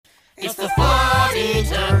It's the Thought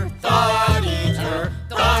Eater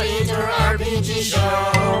RPG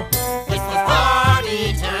Show. It's the Thought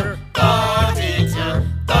Eater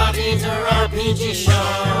RPG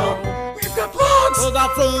Show. We've got blogs. We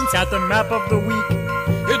got things. Got the map of the week.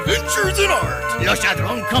 Adventures in art. Le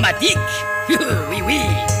chaudron chromatique. Oui, oui.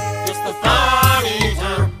 It's the Thought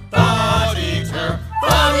Eater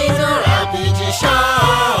RPG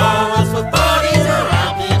Show. It's the Thought Eater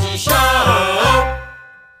RPG Show.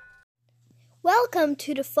 Welcome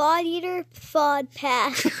to the Thought Eater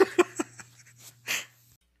Podcast.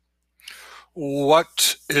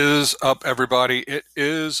 What is up, everybody? It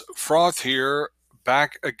is Froth here,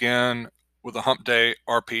 back again with a Hump Day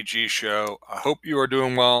RPG show. I hope you are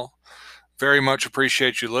doing well. Very much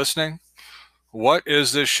appreciate you listening. What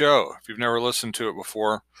is this show? If you've never listened to it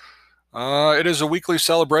before, it is a weekly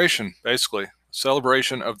celebration, basically.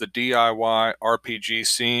 Celebration of the DIY RPG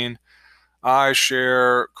scene. I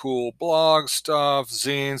share cool blog stuff,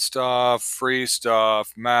 zine stuff, free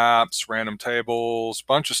stuff, maps, random tables,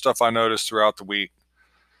 bunch of stuff I noticed throughout the week.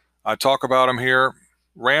 I talk about them here,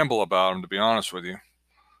 ramble about them, to be honest with you,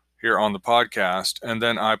 here on the podcast. And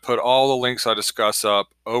then I put all the links I discuss up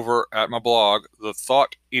over at my blog, the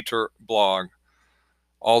Thought Eater blog.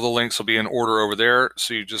 All the links will be in order over there.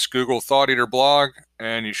 So you just Google Thought Eater blog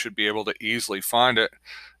and you should be able to easily find it.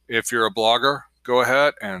 If you're a blogger, go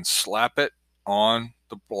ahead and slap it on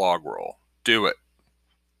the blog roll. Do it.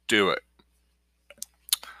 Do it.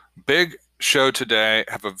 Big show today.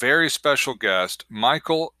 Have a very special guest,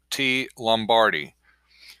 Michael T. Lombardi,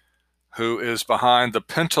 who is behind the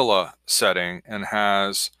Pentala setting and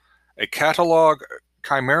has a catalog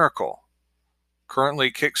chimerical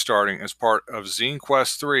currently kickstarting as part of Zine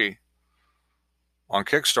Quest 3 on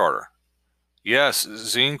Kickstarter. Yes,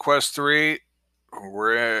 Zine Quest 3,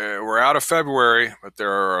 we're out of February, but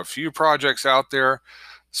there are a few projects out there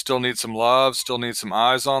still need some love, still need some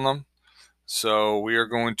eyes on them. So we are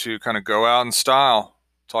going to kind of go out in style,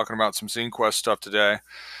 talking about some Zine Quest stuff today.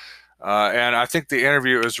 And I think the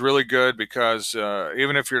interview is really good because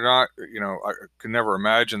even if you're not, I can never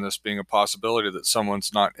imagine this being a possibility that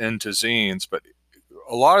someone's not into zines, but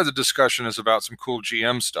a lot of the discussion is about some cool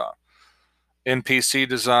GM stuff, NPC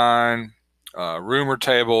design, rumor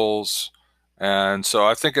tables. And so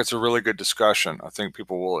I think it's a really good discussion. I think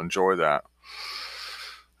people will enjoy that.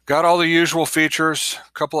 Got all the usual features.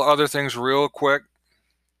 A couple of other things real quick.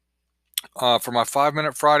 For my 5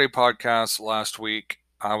 Minute Friday podcast last week,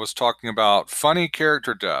 I was talking about funny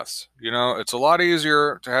character deaths. It's a lot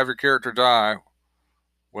easier to have your character die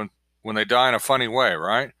when they die in a funny way,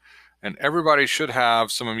 right? And everybody should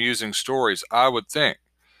have some amusing stories, I would think.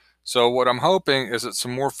 So what I'm hoping is that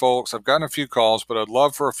some more folks, I've gotten a few calls, but I'd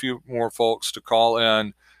love for a few more folks to call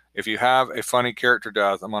in. If you have a funny character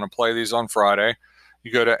death, I'm going to play these on Friday.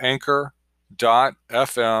 You go to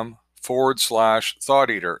anchor.fm/Thought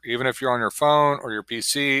Eater. Even if you're on your phone or your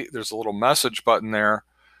PC, there's a little message button there.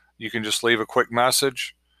 You can just leave a quick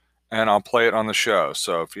message and I'll play it on the show.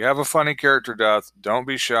 So if you have a funny character death, don't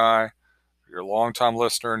be shy. If you're a long-time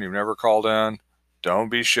listener and you've never called in, don't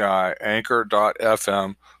be shy.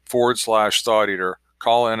 Anchor.fm/Thought Eater.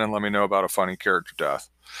 Call in and let me know about a funny character death.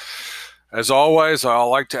 As always, I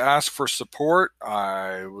like to ask for support.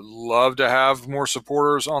 I would love to have more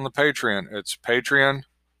supporters on the Patreon. It's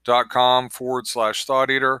patreon.com/Thought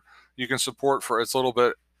Eater. You can support for as little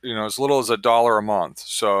as $1 a month.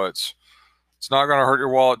 So it's not going to hurt your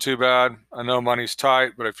wallet too bad. I know money's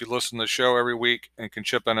tight, but if you listen to the show every week and can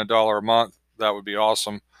chip in $1 a month, that would be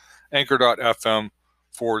awesome.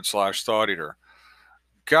 Anchor.fm/Thought Eater.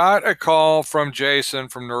 Got a call from Jason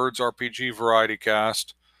from Nerds RPG Variety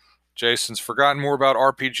Cast. Jason's forgotten more about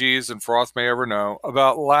RPGs than Froth may ever know.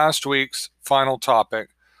 About last week's final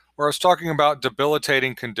topic, where I was talking about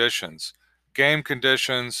debilitating conditions. Game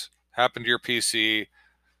conditions happen to your PC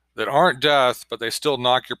that aren't death, but they still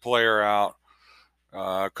knock your player out.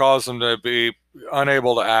 Cause them to be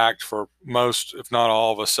unable to act for most, if not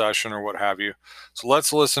all, of a session or what have you. So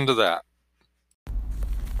let's listen to that.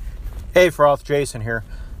 Hey Froth, Jason here.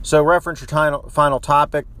 So reference your final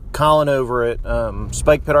topic. Colin over at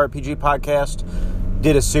Spike Pit RPG Podcast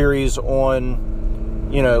did a series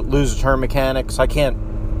on, lose a turn mechanics. I can't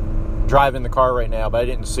drive in the car right now, but I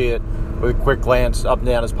didn't see it with a quick glance up and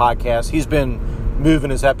down his podcast. He's been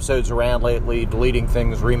moving his episodes around lately, deleting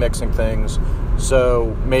things, remixing things.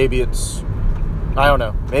 So maybe I don't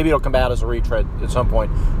know. Maybe it'll come out as a retread at some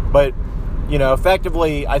point. But,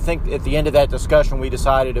 effectively, I think at the end of that discussion, we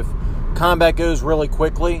decided if combat goes really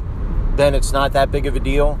quickly, then it's not that big of a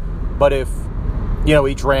deal. But if,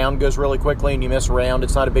 each round goes really quickly and you miss a round,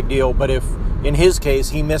 it's not a big deal. But if, in his case,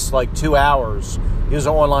 he missed like 2 hours it was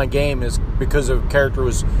an online game, is because a character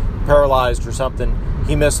was paralyzed or something.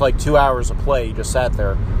 He missed like 2 hours of play. He just sat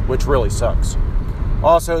there, which really sucks.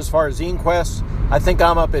 Also, as far as Zine Quest, I think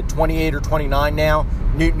I'm up at 28 or 29 now.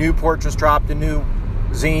 Newport just dropped a new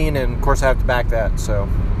zine, and of course I have to back that. So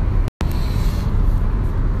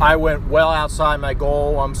I went well outside my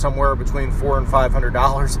goal. I'm somewhere between $400 and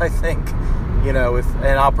 $500, I think. And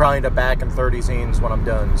I'll probably end up backing 30 zines when I'm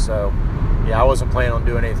done. So yeah, I wasn't planning on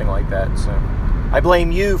doing anything like that. So I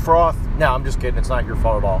blame you, Froth. No, I'm just kidding. It's not your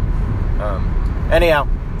fault at all. Anyhow,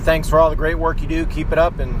 thanks for all the great work you do. Keep it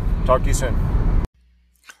up, and talk to you soon.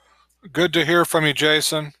 Good to hear from you,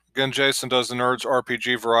 Jason. Again, Jason does the Nerds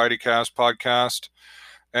RPG Variety Cast podcast.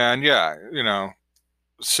 And yeah,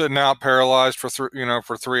 sitting out paralyzed for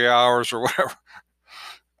 3 hours or whatever,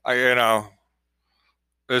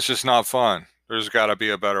 it's just not fun. There's got to be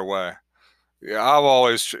a better way. Yeah, I've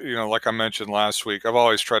always, like I mentioned last week, I've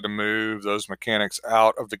always tried to move those mechanics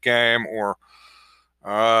out of the game, or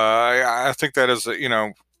I think that is,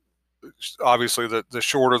 obviously the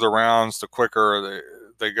shorter the rounds, the quicker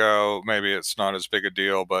they go. Maybe it's not as big a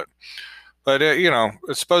deal, but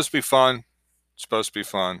it's supposed to be fun. It's supposed to be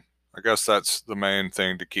fun. I guess that's the main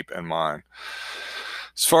thing to keep in mind.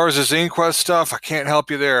 As far as the Zine Quest stuff, I can't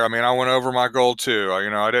help you there. I mean, I went over my goal too.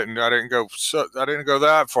 I didn't go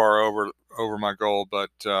that far over my goal, but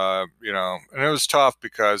and it was tough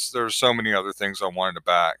because there were so many other things I wanted to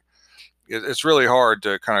back. It's really hard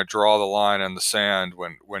to kind of draw the line in the sand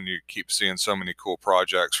when you keep seeing so many cool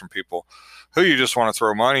projects from people who you just want to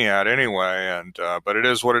throw money at anyway. And but it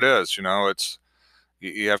is what it is. It's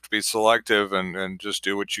you have to be selective and just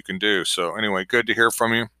do what you can do. So anyway, good to hear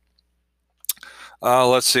from you.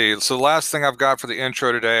 Let's see. So the last thing I've got for the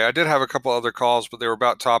intro today, I did have a couple other calls, but they were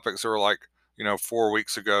about topics that were like 4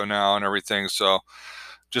 weeks ago now and everything. So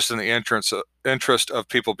just in the interest of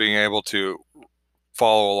people being able to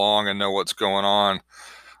follow along and know what's going on,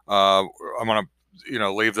 I'm going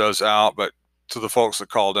to leave those out. But to the folks that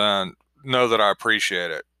called in, know that I appreciate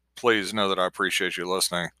it. Please know that I appreciate you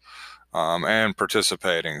listening and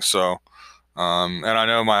participating. So and I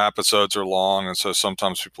know my episodes are long, and so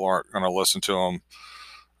sometimes people aren't going to listen to them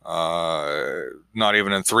not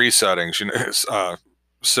even in 3 settings,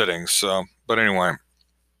 sittings. So but anyway,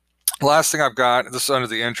 last thing I've got, this is under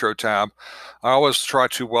the intro tab. I always try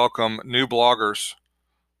to welcome new bloggers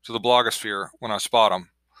to the blogosphere when I spot them.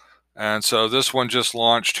 And so this one just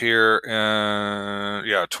launched here in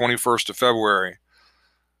 21st of February.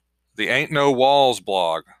 The Ain't No Walls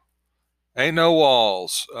blog. Ain't No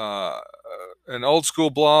Walls, an old school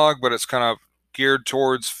blog, but it's kind of geared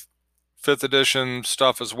towards 5th edition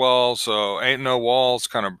stuff as well. So Ain't No Walls,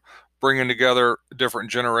 kind of bringing together different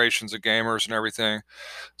generations of gamers and everything.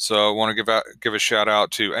 So I want to give a shout out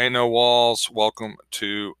to Ain't No Walls. Welcome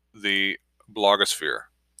to the blogosphere.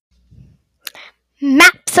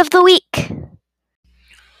 Maps of the week.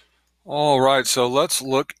 All right, so let's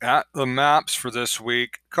look at the maps for this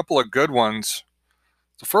week. A couple of good ones.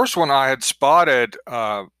 The first one I had spotted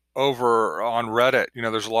over on Reddit.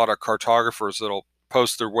 There's a lot of cartographers that'll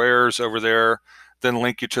post their wares over there, then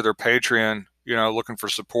link you to their Patreon, looking for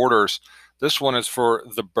supporters. This one is for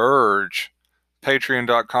The Burge,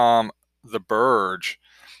 patreon.com, The Burge.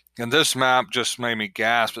 And this map just made me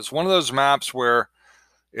gasp. It's one of those maps where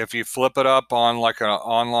if you flip it up on like an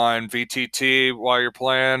online VTT while you're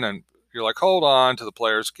playing and you're like, hold on to the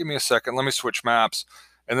players, give me a second, let me switch maps.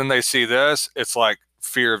 And then they see this, it's like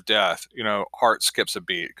fear of death. Heart skips a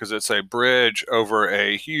beat because it's a bridge over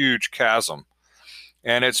a huge chasm.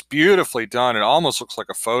 And it's beautifully done. It almost looks like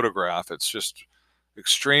a photograph. It's just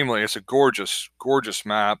it's a gorgeous, gorgeous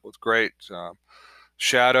map with great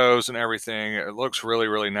shadows and everything. It looks really,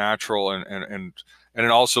 really natural, and it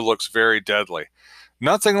also looks very deadly.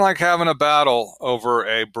 Nothing like having a battle over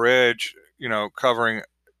a bridge, covering,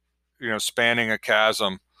 spanning a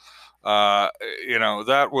chasm.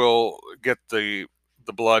 That will get the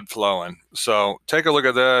blood flowing. So take a look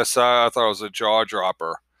at this. I thought it was a jaw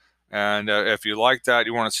dropper. And if you like that,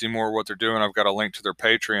 you want to see more of what they're doing, I've got a link to their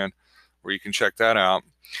Patreon where you can check that out.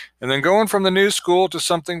 And then going from the new school to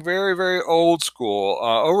something very, very old school,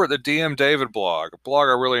 over at the DM David blog, a blog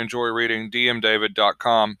I really enjoy reading,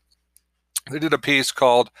 dmdavid.com. They did a piece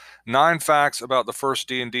called 9 Facts About the First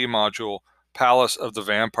D&D Module, Palace of the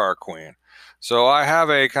Vampire Queen. So I have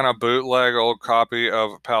a kind of bootleg old copy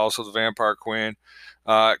of Palace of the Vampire Queen.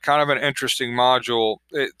 Kind of an interesting module.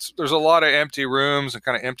 There's a lot of empty rooms and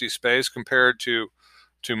kind of empty space compared to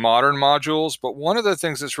modern modules. But one of the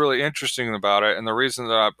things that's really interesting about it, and the reason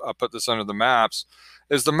that I put this under the maps,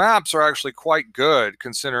 is the maps are actually quite good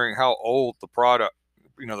considering how old the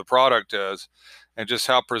product is. and just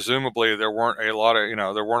how presumably there weren't a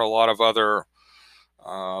lot of other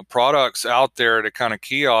products out there to kind of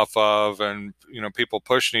key off of, and people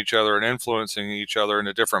pushing each other and influencing each other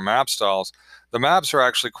into different map styles. The maps are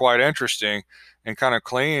actually quite interesting and kind of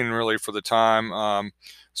clean, really, for the time,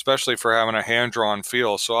 especially for having a hand-drawn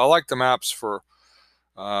feel. So I like the maps for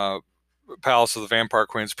Palace of the Vampire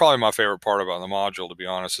Queen. It's probably my favorite part about the module, to be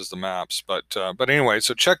honest, is the maps. But anyway,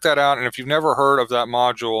 so check that out. And if you've never heard of that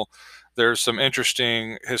module, there's some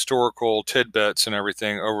interesting historical tidbits and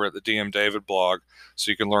everything over at the DM David blog, so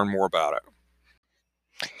you can learn more about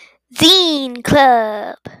it. Zine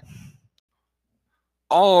Club.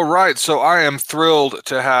 All right, so I am thrilled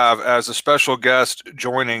to have as a special guest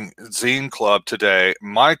joining Zine Club today,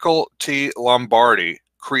 Michael T. Lombardi,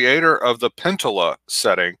 creator of the Pentola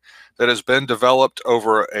setting that has been developed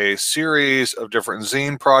over a series of different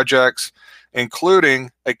zine projects,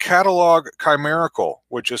 including a catalog chimerical,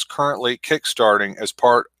 which is currently kickstarting as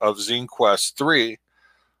part of Zine Quest 3.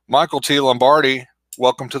 Michael T. Lombardi,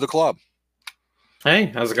 welcome to the club. Hey,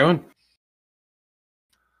 how's it going?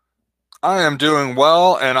 I am doing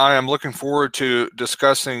well, and I am looking forward to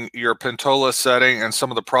discussing your Pentola setting and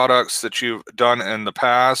some of the products that you've done in the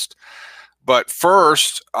past. But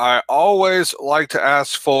first, I always like to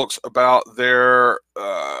ask folks about their,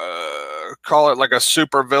 call it like a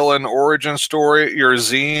supervillain origin story, your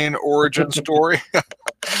zine origin story.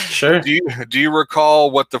 Sure. Do you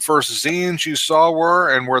recall what the first zines you saw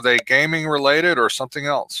were, and were they gaming related or something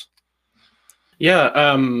else?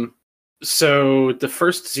 Yeah, so the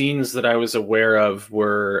first zines that I was aware of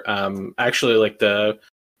were actually like the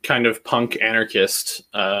kind of punk anarchist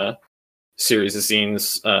series of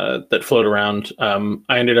zines that float around.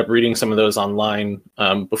 I ended up reading some of those online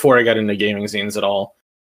before I got into gaming zines at all.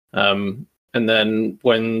 And then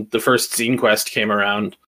when the first Zine Quest came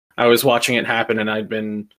around, I was watching it happen, and I'd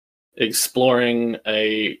been exploring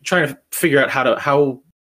trying to figure out how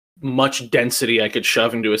much density I could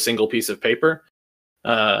shove into a single piece of paper,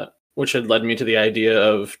 which had led me to the idea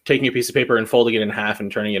of taking a piece of paper and folding it in half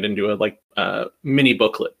and turning it into a mini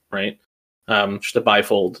booklet, right? Just a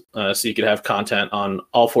bifold, so you could have content on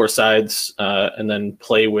all four sides and then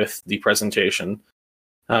play with the presentation.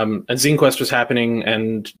 And Zine Quest was happening,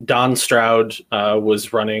 and Don Stroud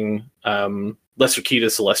was running Lesser Key to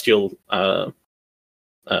Celestial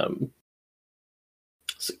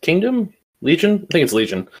Kingdom? Legion? I think it's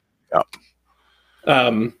Legion.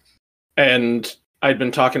 Yeah. And I'd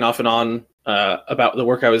been talking off and on about the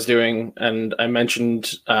work I was doing, and I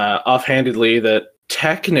mentioned offhandedly that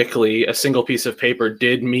technically a single piece of paper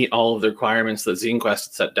did meet all of the requirements that Zine Quest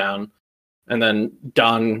had set down. And then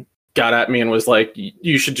Don got at me and was like,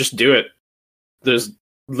 you should just do it. There's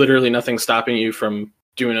literally nothing stopping you from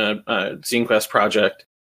doing a Zine Quest project.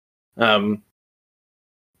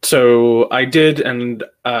 So I did, and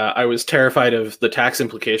I was terrified of the tax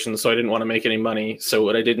implications, so I didn't want to make any money. So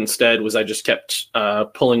what I did instead was I just kept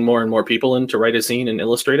pulling more and more people in to write a zine and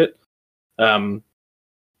illustrate it.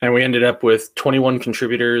 And we ended up with 21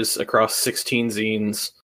 contributors across 16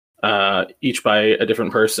 zines, each by a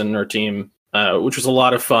different person or team, which was a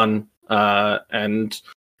lot of fun and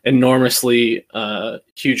enormously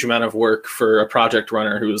huge amount of work for a project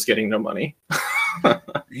runner who was getting no money.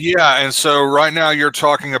 Yeah, and so right now you're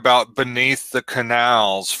talking about Beneath the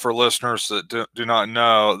Canals. For listeners that do not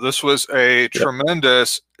know, this was a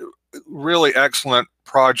tremendous, really excellent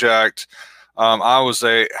project. I was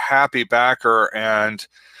a happy backer, and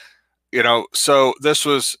so this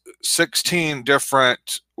was 16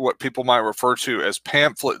 different, what people might refer to as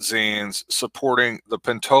pamphlet zines supporting the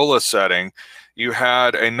Pentola setting. You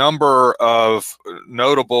had a number of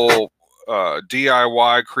notable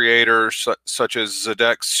DIY creators such as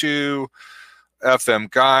Zedek Sue, FM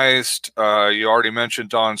Geist. You already mentioned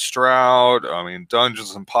Don Stroud. I mean,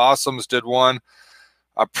 Dungeons and Possums did one.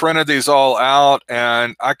 I printed these all out,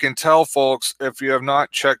 and I can tell folks, if you have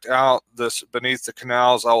not checked out this Beneath the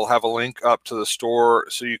Canals, I will have a link up to the store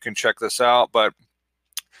so you can check this out. But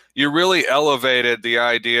you really elevated the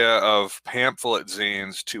idea of pamphlet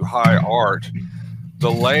zines to high art.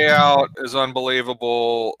 The layout is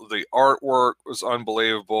unbelievable. The artwork was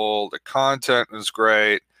unbelievable. The content is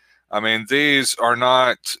great. I mean, these are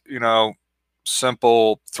not,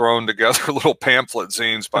 simple thrown together little pamphlet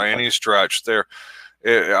zines by any stretch.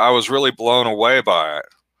 I was really blown away by it.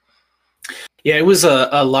 Yeah, it was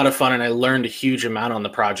a lot of fun, and I learned a huge amount on the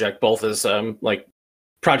project, both as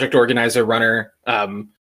project organizer, runner.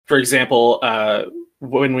 For example,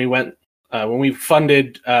 when we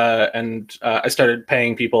funded and I started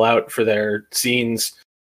paying people out for their zines,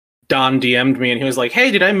 Don DM'd me and he was like, "Hey,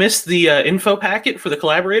 did I miss the info packet for the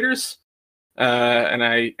collaborators?" and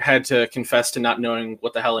I had to confess to not knowing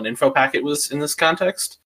what the hell an info packet was in this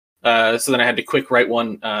context. So then I had to quick write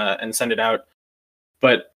one and send it out.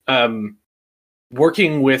 But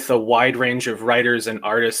working with a wide range of writers and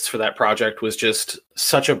artists for that project was just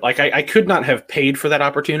such a, like, I could not have paid for that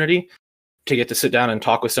opportunity to get to sit down and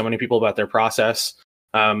talk with so many people about their process.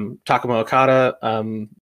 Takamo Okada,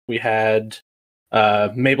 we had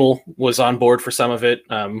Mabel was on board for some of it.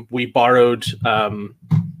 We borrowed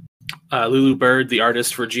Lulu Bird, the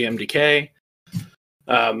artist, for GMDK.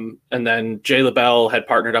 And then Jay LaBelle had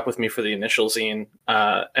partnered up with me for the initial zine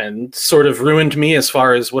and sort of ruined me as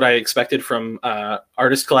far as what I expected from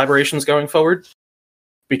artist collaborations going forward.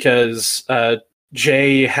 Because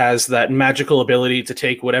Jay has that magical ability to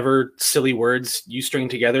take whatever silly words you string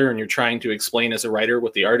together and you're trying to explain as a writer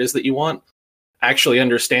what the art is that you want, actually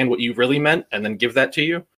understand what you really meant, and then give that to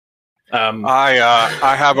you.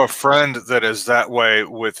 I have a friend that is that way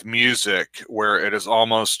with music, where it is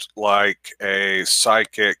almost like a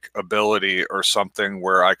psychic ability or something,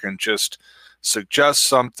 where I can just suggest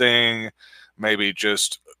something, maybe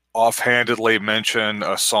just offhandedly mention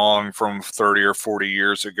a song from 30 or 40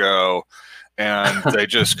 years ago, and they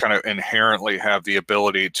just kind of inherently have the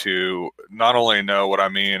ability to not only know what I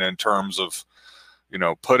mean in terms of, you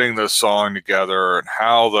know, putting the song together and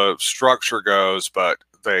how the structure goes, but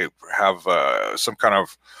they have some kind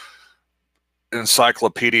of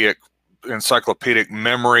encyclopedic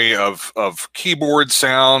memory of keyboard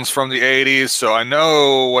sounds from the 80s. So I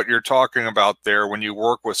know what you're talking about there when you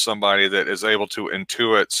work with somebody that is able to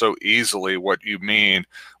intuit so easily what you mean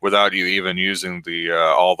without you even using the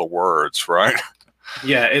all the words, right?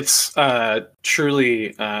 Yeah, it's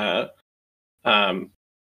truly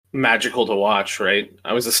magical to watch, right?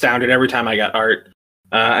 I was astounded every time I got art.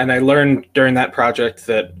 And I learned during that project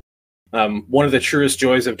that one of the truest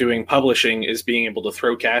joys of doing publishing is being able to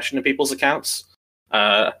throw cash into people's accounts.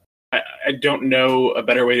 I don't know a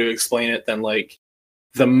better way to explain it than, like,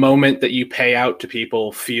 the moment that you pay out to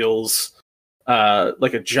people feels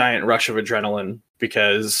like a giant rush of adrenaline,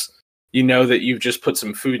 because you know that you've just put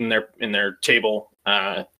some food in their table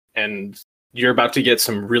and you're about to get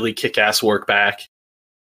some really kick-ass work back.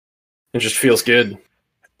 It just feels good.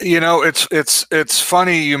 You know, it's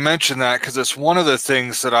funny you mentioned that, because it's one of the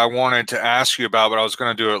things that I wanted to ask you about, but I was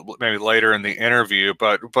going to do it maybe later in the interview.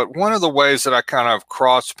 But one of the ways that I kind of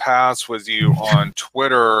crossed paths with you on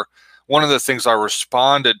Twitter, one of the things I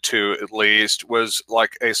responded to, at least, was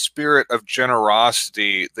like a spirit of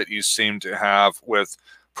generosity that you seem to have with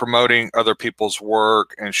promoting other people's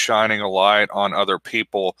work and shining a light on other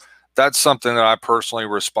people. That's something that I personally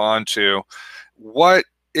respond to. What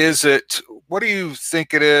is it? What do you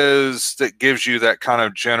think it is that gives you that kind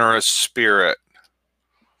of generous spirit?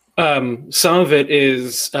 Some of it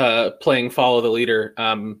is playing follow the leader.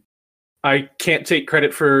 I can't take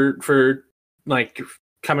credit for like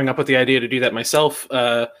coming up with the idea to do that myself.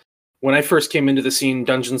 When I first came into the scene,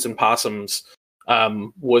 Dungeons and Possums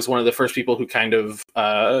was one of the first people who kind of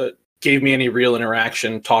gave me any real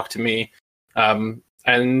interaction, talked to me.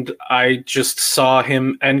 And I just saw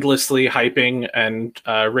him endlessly hyping and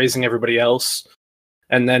raising everybody else.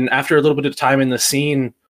 And then after a little bit of time in the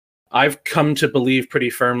scene, I've come to believe pretty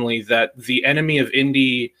firmly that the enemy of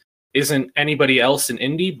indie isn't anybody else in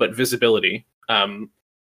indie, but visibility. And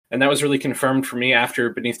that was really confirmed for me after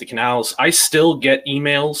Beneath the Canals. I still get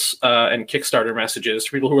emails and Kickstarter messages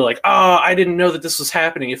from people who are like, "Oh, I didn't know that this was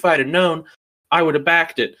happening. If I'd have known, I would have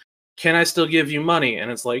backed it. Can I still give you money?" And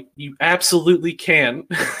it's like, you absolutely can.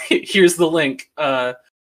 Here's the link. But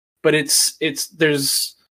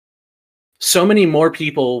there's so many more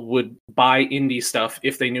people would buy indie stuff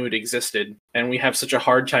if they knew it existed, and we have such a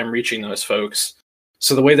hard time reaching those folks.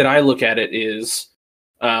 So the way that I look at it is,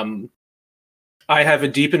 I have a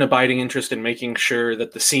deep and abiding interest in making sure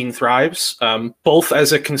that the scene thrives, both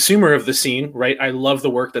as a consumer of the scene, right? I love the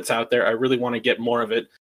work that's out there. I really want to get more of it.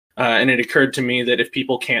 And it occurred to me that if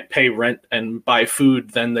people can't pay rent and buy food,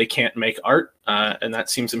 then they can't make art. And that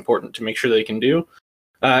seems important to make sure they can do.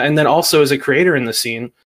 And then also as a creator in the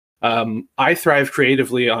scene, I thrive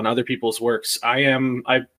creatively on other people's works.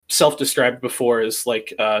 I self-described before as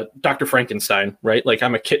like Dr. Frankenstein, right? Like,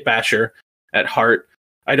 I'm a kit basher at heart.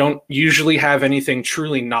 I don't usually have anything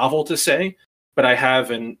truly novel to say, but I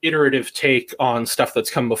have an iterative take on stuff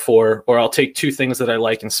that's come before, or I'll take two things that I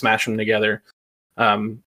like and smash them together.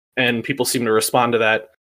 And people seem to respond to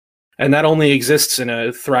that. And that only exists in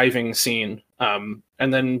a thriving scene. And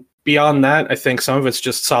then beyond that, I think some of it's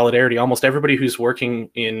just solidarity. Almost everybody who's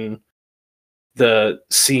working in the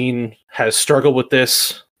scene has struggled with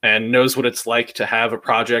this and knows what it's like to have a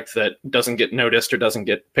project that doesn't get noticed or doesn't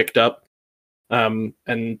get picked up.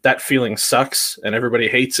 And that feeling sucks, and everybody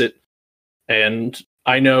hates it. And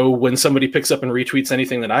I know when somebody picks up and retweets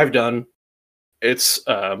anything that I've done, it's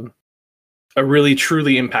a really,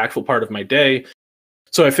 truly impactful part of my day.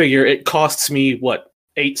 So I figure it costs me,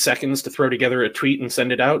 8 seconds to throw together a tweet and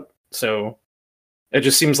send it out. So it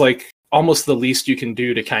just seems like almost the least you can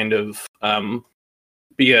do to kind of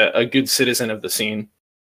be a good citizen of the scene.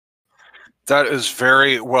 That is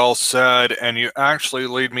very well said, and you actually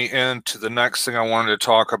lead me into the next thing I wanted to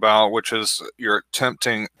talk about, which is your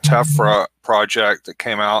Tempting Tephra project that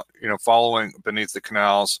came out, following Beneath the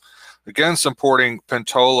Canals. Again, supporting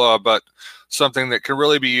Pentola, but something that can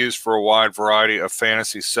really be used for a wide variety of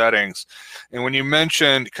fantasy settings. And when you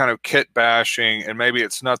mentioned kind of kit bashing, and maybe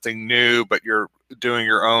it's nothing new, but you're doing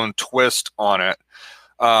your own twist on it,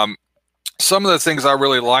 some of the things I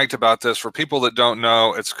really liked about this, for people that don't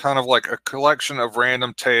know, it's kind of like a collection of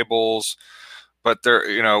random tables, but they're,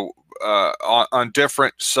 on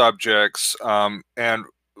different subjects. And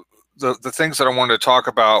the things that I wanted to talk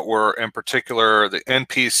about were, in particular, the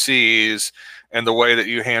NPCs and the way that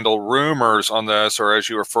you handle rumors on this, or as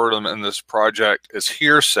you refer to them in this project, as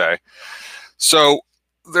hearsay. So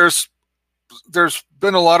there's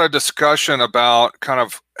been a lot of discussion about kind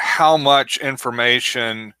of how much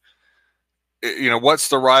information, what's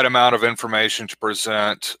the right amount of information to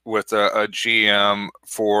present with a GM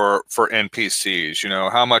for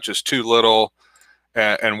NPCs. How much is too little,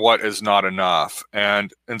 and what is not enough.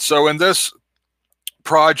 And so in this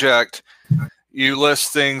project, you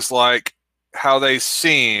list things like how they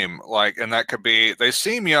seem, and that could be, they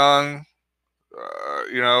seem young,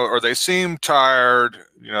 or they seem tired,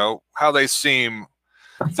 how they seem,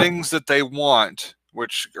 things that they want,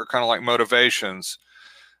 which are kind of like motivations,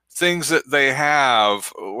 things that they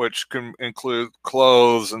have, which can include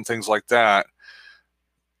clothes and things like that,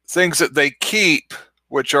 things that they keep,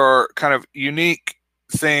 which are kind of unique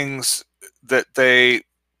things that they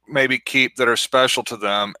maybe keep that are special to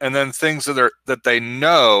them, and then things that they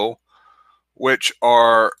know, which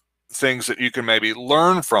are things that you can maybe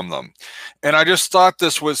learn from them. And I just thought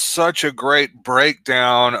this was such a great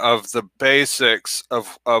breakdown of the basics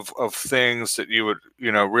of things that you would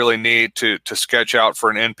really need to sketch out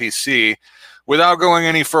for an NPC without going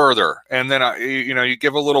any further. And then you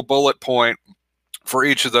give a little bullet point for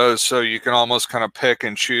each of those, so you can almost kind of pick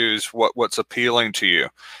and choose what's appealing to you.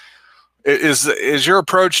 Is your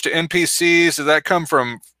approach to NPCs, did that come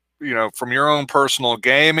from your own personal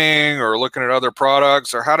gaming, or looking at other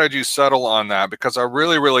products, or how did you settle on that? Because I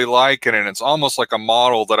really, really like it, and it's almost like a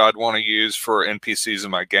model that I'd want to use for NPCs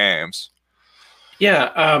in my games.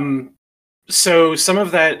 Yeah. So some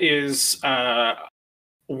of that is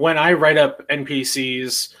when I write up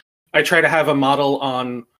NPCs, I try to have a model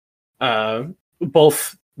on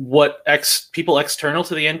both what people external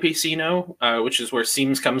to the NPC know, which is where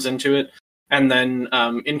Seams comes into it, and then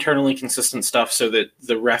internally consistent stuff so that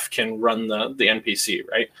the ref can run the NPC,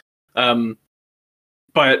 right?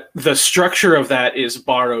 But the structure of that is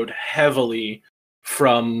borrowed heavily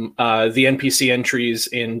from the NPC entries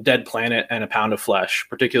in Dead Planet and A Pound of Flesh,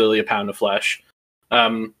 particularly A Pound of Flesh.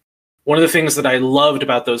 One of the things that I loved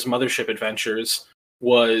about those Mothership adventures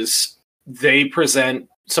was they present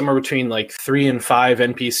somewhere between like 3 and 5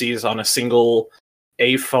 NPCs on a single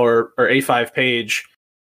A4 or A5 page,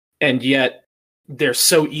 and yet they're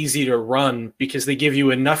so easy to run because they give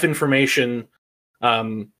you enough information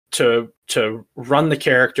to run the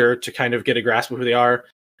character, to kind of get a grasp of who they are,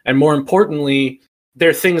 and more importantly,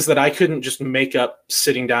 they're things that I couldn't just make up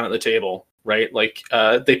sitting down at the table, right? Like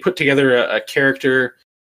they put together a character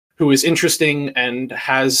who is interesting and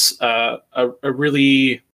has a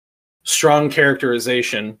really strong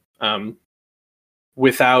characterization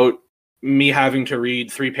without me having to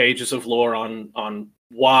read 3 pages of lore on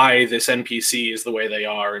why this NPC is the way they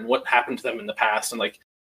are and what happened to them in the past. And like,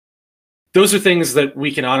 those are things that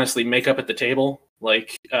we can honestly make up at the table.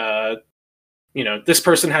 Like, this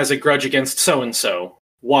person has a grudge against so-and-so.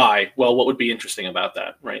 Why? Well, what would be interesting about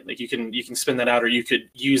that, right? Like you can spin that out, or you could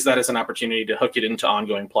use that as an opportunity to hook it into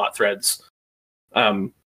ongoing plot threads.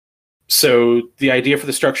 So the idea for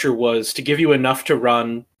the structure was to give you enough to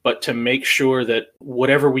run, but to make sure that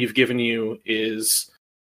whatever we've given you is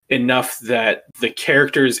enough that the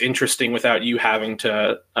character is interesting without you having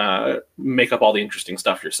to make up all the interesting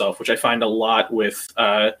stuff yourself, which I find a lot with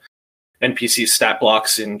NPC stat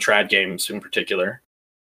blocks in trad games in particular.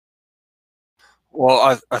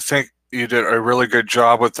 Well, I think you did a really good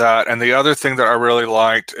job with that. And the other thing that I really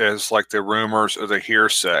liked is like the rumors or the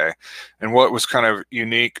hearsay. And what was kind of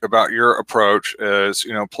unique about your approach is,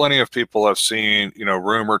 plenty of people have seen,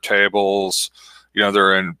 rumor tables,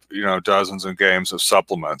 they're in, dozens of games of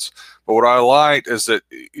supplements. But what I liked is that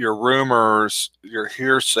your rumors, your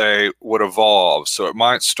hearsay would evolve. So it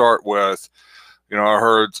might start with, I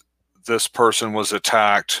heard this person was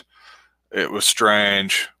attacked. It was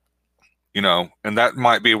strange, and that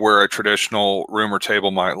might be where a traditional rumor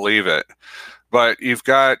table might leave it. But you've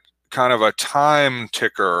got kind of a time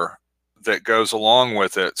ticker that goes along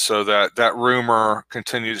with it, so that rumor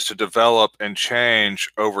continues to develop and change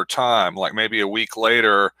over time. Like maybe a week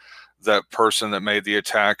later, that person that made the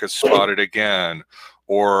attack is spotted again,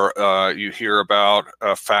 or you hear about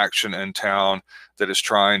a faction in town that is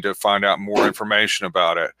trying to find out more information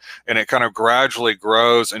about it. And it kind of gradually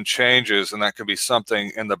grows and changes, and that could be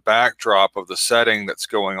something in the backdrop of the setting that's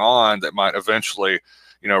going on that might eventually,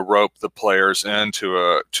 rope the players into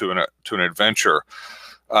an adventure.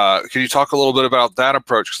 Can you talk a little bit about that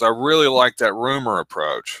approach? Because I really like that rumor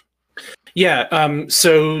approach. Yeah,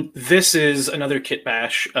 so this is another kit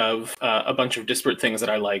bash of a bunch of disparate things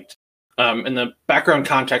that I liked. And the background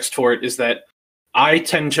context for it is that I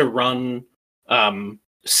tend to run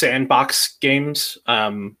sandbox games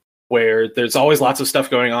where there's always lots of stuff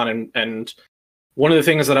going on. And one of the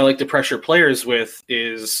things that I like to pressure players with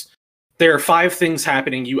is there are 5 things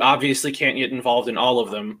happening. You obviously can't get involved in all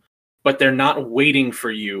of them, but they're not waiting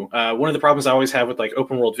for you. One of the problems I always have with like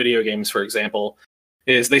open world video games, for example,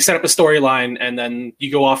 is they set up a storyline and then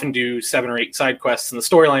you go off and do 7 or 8 side quests, and the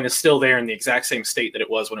storyline is still there in the exact same state that it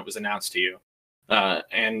was when it was announced to you.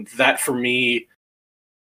 And that, for me,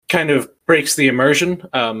 kind of breaks the immersion.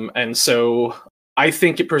 And so I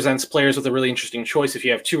think it presents players with a really interesting choice if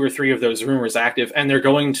you have 2 or 3 of those rumors active, and they're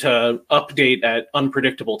going to update at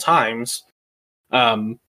unpredictable times.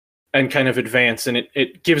 And kind of advance, and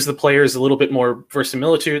it gives the players a little bit more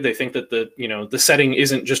verisimilitude. They think that the setting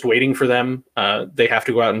isn't just waiting for them. They have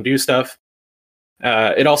to go out and do stuff.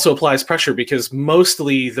 It also applies pressure because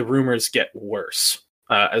mostly the rumors get worse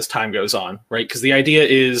as time goes on, right? Because the idea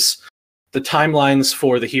is the timelines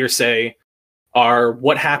for the hearsay are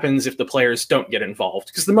what happens if the players don't get involved.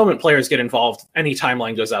 Because the moment players get involved, any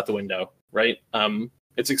timeline goes out the window, right?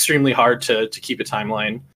 It's extremely hard to keep a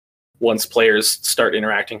timeline once players start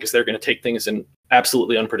interacting, because they're going to take things in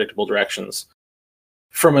absolutely unpredictable directions.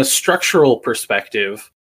 From a structural perspective,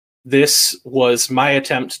 this was my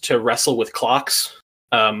attempt to wrestle with clocks.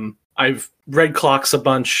 I've read clocks a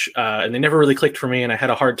bunch, and they never really clicked for me, and I had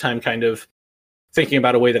a hard time kind of thinking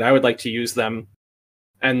about a way that I would like to use them.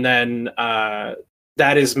 And then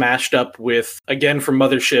that is mashed up with, again, from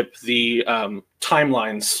Mothership, the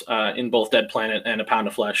timelines in both Dead Planet and A Pound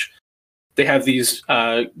of Flesh. They have these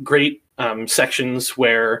great sections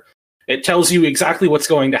where it tells you exactly what's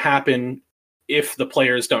going to happen if the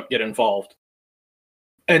players don't get involved.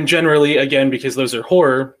 And generally, again, because those are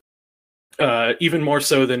horror, even more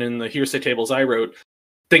so than in the hearsay tables I wrote,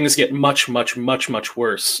 things get much, much, much, much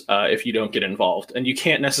worse if you don't get involved. And you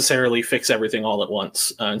can't necessarily fix everything all at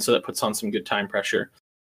once. And so that puts on some good time pressure.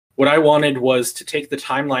 What I wanted was to take the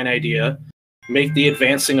timeline idea, make the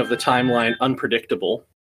advancing of the timeline unpredictable,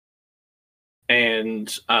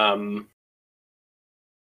 and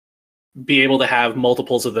be able to have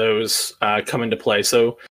multiples of those come into play.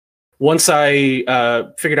 So once I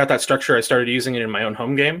figured out that structure, I started using it in my own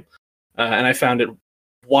home game, and I found it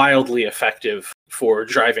wildly effective for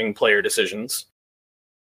driving player decisions.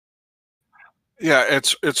 Yeah,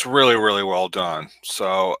 it's really, really well done.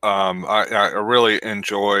 So I really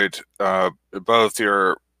enjoyed both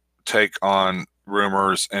your take on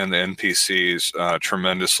rumors and the NPCs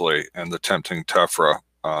tremendously, and the Tempting Tephra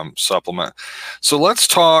supplement. So let's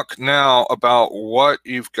talk now about what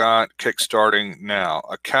you've got kickstarting now.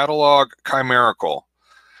 A catalog chimerical,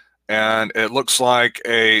 and it looks like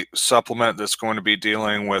a supplement that's going to be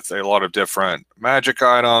dealing with a lot of different magic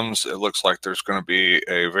items. It looks like there's going to be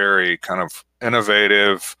a very kind of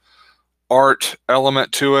innovative art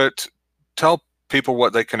element to it. Tell people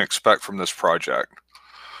what they can expect from this project.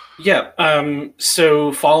 Yeah,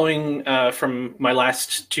 so following from my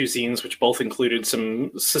last 2 zines, which both included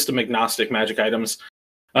some system-agnostic magic items,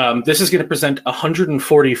 this is going to present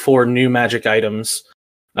 144 new magic items,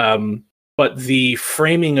 but the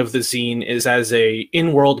framing of the zine is as a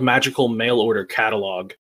in-world magical mail-order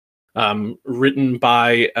catalog, written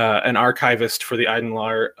by an archivist for the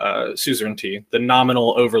Eidenlar suzerainty, the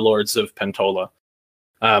nominal overlords of Pentola.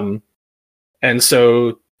 And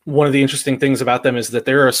so one of the interesting things about them is that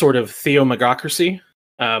they're a sort of theomagocracy.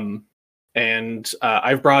 And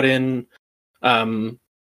I've brought in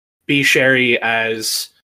B. Sherry as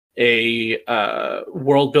a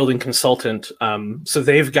world-building consultant. So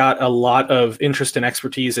they've got a lot of interest and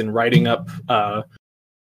expertise in writing up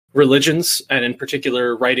religions, and in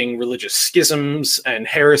particular writing religious schisms and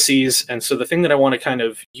heresies. And so the thing that I want to kind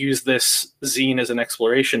of use this zine as an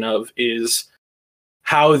exploration of is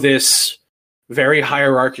how this very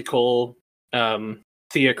hierarchical,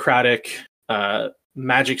 theocratic,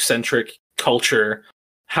 magic-centric culture,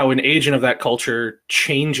 how an agent of that culture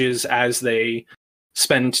changes as they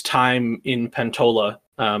spend time in Pentola,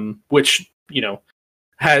 which,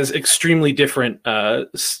 has extremely different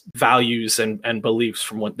values and beliefs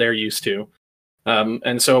from what they're used to.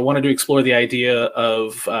 And so I wanted to explore the idea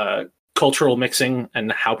of cultural mixing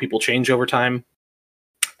and how people change over time,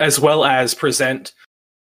 as well as present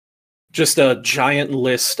just a giant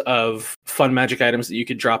list of fun magic items that you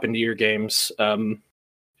could drop into your games. I've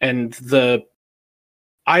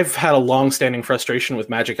had a long-standing frustration with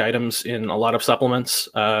magic items in a lot of supplements,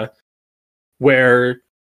 where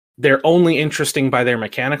they're only interesting by their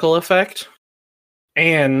mechanical effect,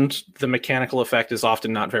 and the mechanical effect is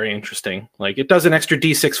often not very interesting. Like, it does an extra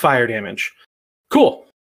D6 fire damage. Cool.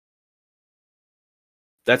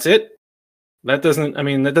 That's it. It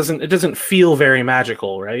doesn't feel very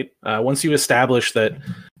magical, right? Once you establish that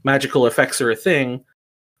magical effects are a thing,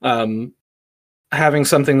 having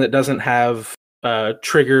something that doesn't have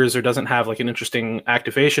triggers, or doesn't have like an interesting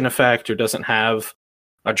activation effect, or doesn't have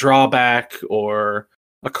a drawback or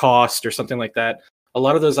a cost or something like that, a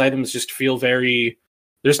lot of those items just feel they're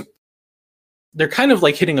kind of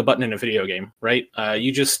like hitting a button in a video game, right?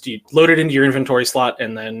 You load it into your inventory slot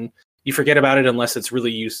and then you forget about it unless it's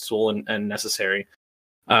really useful and necessary.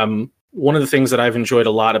 One of the things that I've enjoyed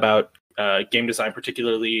a lot about game design,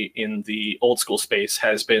 particularly in the old school space,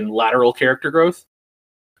 has been lateral character growth.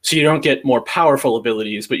 So you don't get more powerful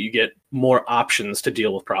abilities, but you get more options to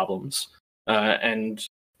deal with problems. And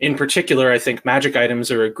in particular, I think magic items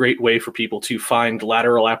are a great way for people to find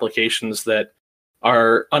lateral applications that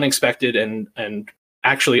are unexpected and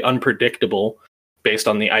actually unpredictable based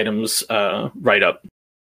on the item's write-up.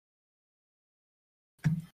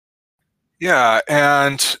 Yeah,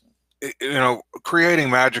 and creating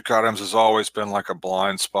magic items has always been like a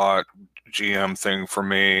blind spot GM thing for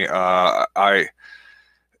me.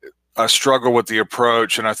 I struggle with the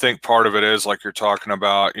approach, and I think part of it is like you're talking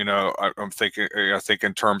about. I think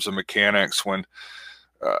in terms of mechanics, when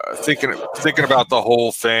thinking about the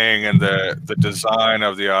whole thing and the design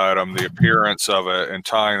of the item, the appearance of it, and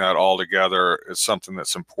tying that all together is something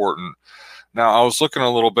that's important. Now, I was looking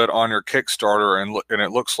a little bit on your Kickstarter, and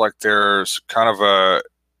it looks like there's kind of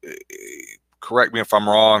correct me if I'm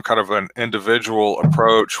wrong, kind of an individual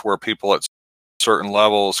approach where people at certain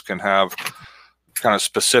levels can have kind of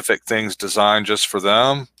specific things designed just for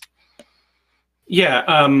them.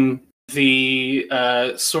 Yeah, the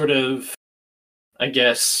sort of, I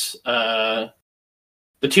guess, the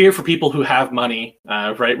tier for people who have money,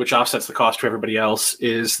 right, which offsets the cost for everybody else,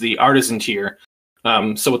 is the artisan tier.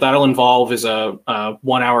 So what that'll involve is a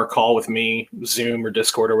 1 hour call with me, Zoom or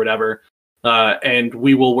Discord or whatever, and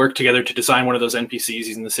we will work together to design one of those NPCs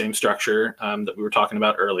using the same structure that we were talking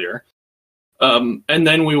about earlier. And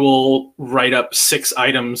then we will write up 6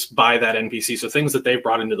 items by that NPC, so things that they've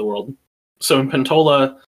brought into the world. So in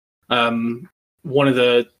Pentola, one of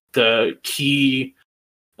the key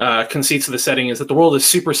conceits of the setting is that the world is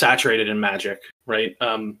super saturated in magic, right?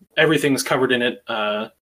 Everything's covered in it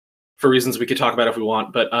for reasons we could talk about if we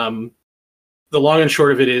want, but the long and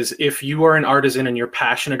short of it is, if you are an artisan and you're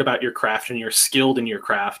passionate about your craft and you're skilled in your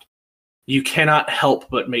craft, you cannot help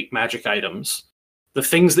but make magic items. The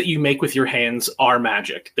things that you make with your hands are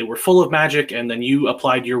magic. They were full of magic, and then you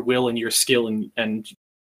applied your will and your skill and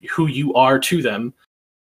who you are to them,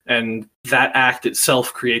 and that act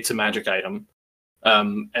itself creates a magic item.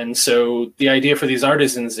 And so the idea for these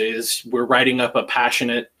artisans is we're writing up a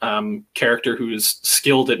passionate character who's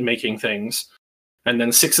skilled at making things, and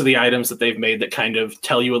then 6 of the items that they've made that kind of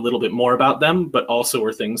tell you a little bit more about them, but also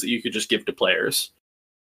are things that you could just give to players.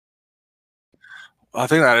 I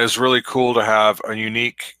think that is really cool to have a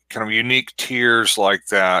unique tiers like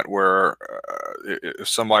that, where if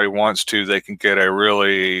somebody wants to, they can get a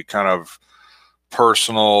really kind of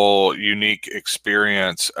personal, unique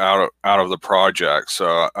experience out of the project.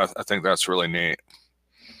 So I think that's really neat.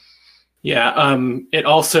 Yeah, it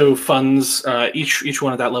also funds each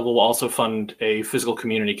one at that level will also fund a physical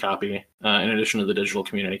community copy in addition to the digital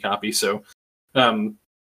community copy. So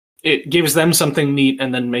it gives them something neat,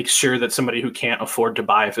 and then makes sure that somebody who can't afford to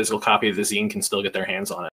buy a physical copy of the zine can still get their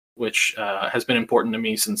hands on it, which has been important to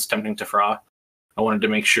me since Tempting to Fra. I wanted to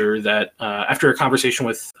make sure that after a conversation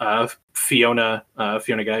with Fiona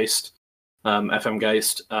Geist, FM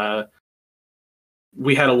Geist,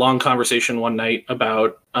 we had a long conversation one night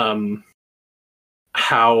about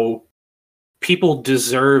how people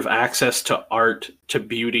deserve access to art, to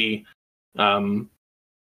beauty,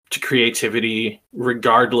 to creativity,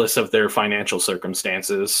 regardless of their financial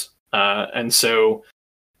circumstances. And so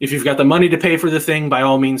if you've got the money to pay for the thing, by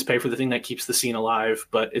all means, pay for the thing that keeps the scene alive.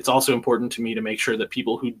 But it's also important to me to make sure that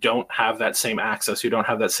people who don't have that same access, who don't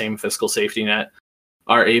have that same fiscal safety net,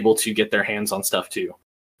 are able to get their hands on stuff too.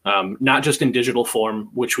 Not just in digital form,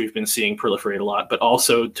 which we've been seeing proliferate a lot, but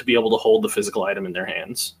also to be able to hold the physical item in their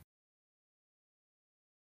hands.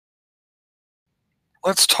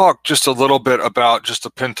 Let's talk just a little bit about just the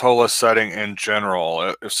Pentola setting in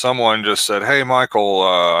general. If someone just said, hey, Michael,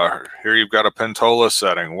 here you've got a Pentola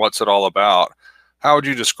setting. What's it all about? How would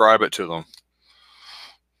you describe it to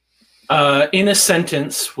them? In a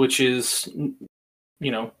sentence, which is,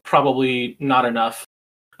 probably not enough,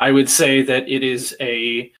 I would say that it is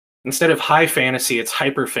instead of high fantasy, it's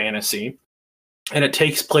hyper fantasy. And it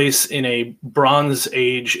takes place in a Bronze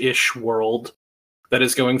Age-ish world that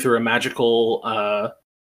is going through a magical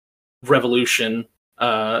revolution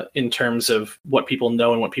in terms of what people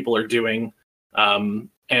know and what people are doing.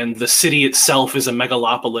 And the city itself is a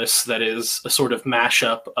megalopolis that is a sort of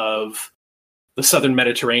mashup of the southern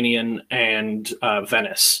Mediterranean and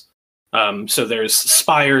Venice. So there's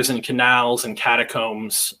spires and canals and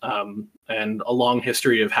catacombs and a long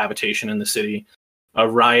history of habitation in the city. A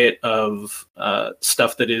riot of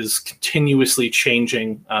stuff that is continuously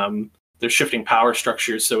changing. There's shifting power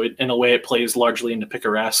structures, so in a way it plays largely into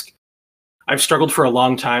picaresque. I've struggled for a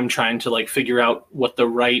long time trying to figure out what the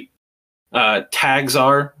right tags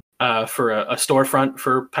are for a storefront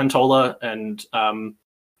for Pentola, and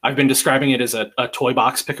I've been describing it as a toy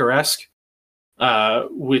box picaresque,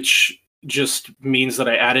 which just means that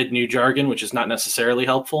I added new jargon, which is not necessarily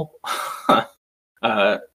helpful.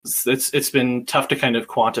 It's been tough to kind of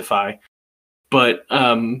quantify, but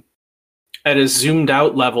at a zoomed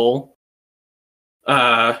out level,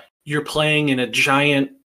 you're playing in a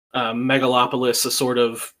giant megalopolis, a sort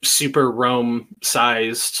of super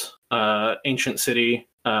Rome-sized ancient city,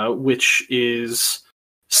 which is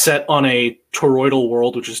set on a toroidal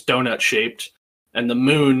world, which is donut-shaped, and the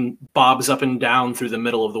moon bobs up and down through the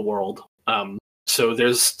middle of the world. So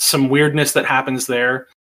there's some weirdness that happens there.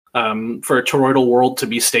 For a toroidal world to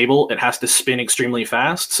be stable, it has to spin extremely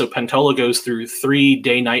fast. So Pentola goes through 3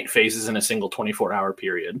 day-night phases in a single 24-hour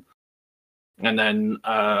period. And then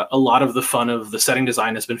a lot of the fun of the setting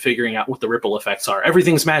design has been figuring out what the ripple effects are.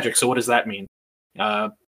 Everything's magic, so what does that mean?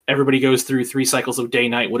 Everybody goes through 3 cycles of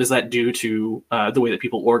day-night. What does that do to the way that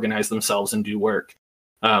people organize themselves and do work?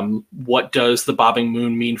 What does the bobbing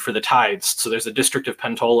moon mean for the tides? So there's a district of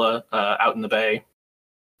Pentola out in the bay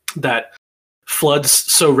that floods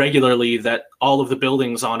so regularly that all of the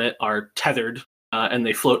buildings on it are tethered and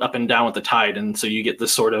they float up and down with the tide. And so you get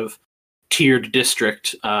this sort of tiered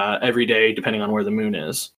district every day, depending on where the moon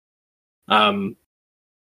is.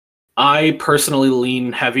 I personally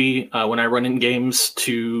lean heavy when I run in games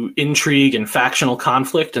to intrigue and factional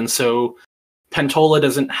conflict. And so Pentola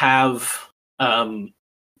doesn't have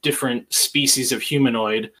different species of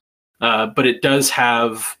humanoid, but it does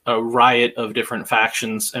have a riot of different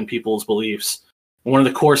factions and people's beliefs. One of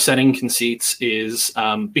the core setting conceits is,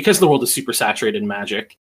 because the world is super saturated in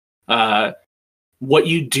magic, what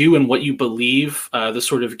you do and what you believe, the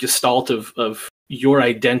sort of gestalt of your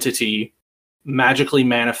identity magically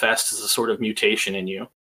manifests as a sort of mutation in you.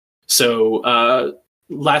 So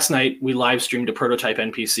last night we live streamed a prototype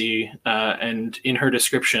NPC, and in her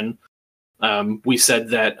description, we said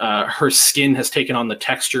that her skin has taken on the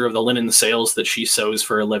texture of the linen sails that she sews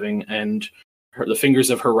for a living, and the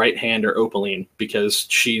fingers of her right hand are opaline because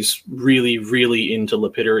she's really, really into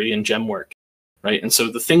lapidary and gem work, right? And so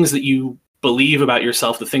the things that you believe about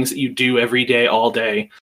yourself, the things that you do every day, all day,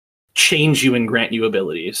 change you and grant you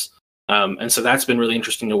abilities. And so that's been really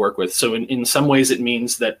interesting to work with. So in some ways, it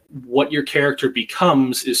means that what your character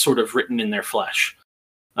becomes is sort of written in their flesh,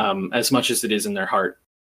 as much as it is in their heart.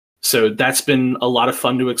 So that's been a lot of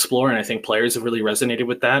fun to explore, and I think players have really resonated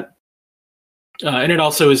with that. And it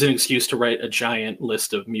also is an excuse to write a giant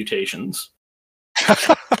list of mutations.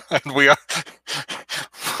 And we are,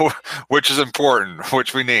 which is important,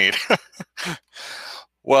 which we need.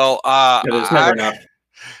 Well, there's never enough.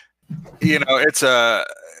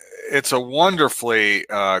 It's a wonderfully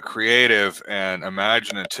creative and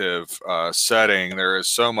imaginative setting. There is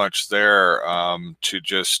so much there to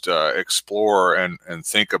just explore and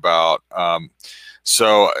think about.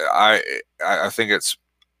 So I think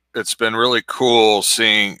it's been really cool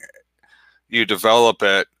seeing you develop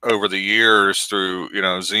it over the years through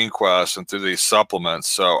Zine Quest and through these supplements.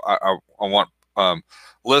 So I want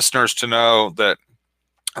listeners to know that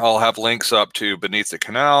I'll have links up to Beneath the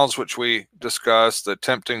Canals, which we discussed. The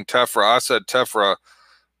Tempting Tephra. I said Tephra.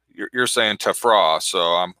 You're saying Tephra, so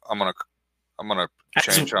I'm gonna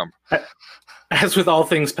change them. As with all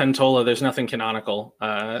things Pentola, there's nothing canonical.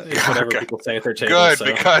 It's whatever people say at their table. Good, so.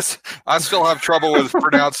 because I still have trouble with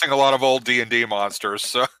pronouncing a lot of old D&D monsters,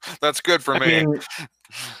 so that's good for me. I mean,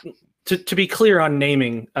 to be clear on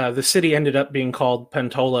naming, the city ended up being called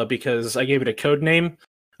Pentola because I gave it a code name,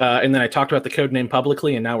 and then I talked about the code name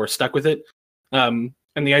publicly, and now we're stuck with it. And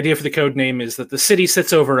the idea for the code name is that the city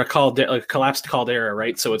sits over a collapsed caldera,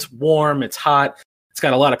 right? So it's warm, it's hot, it's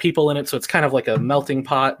got a lot of people in it, so it's kind of like a melting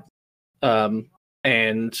pot.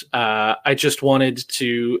 And I just wanted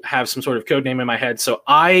to have some sort of code name in my head. So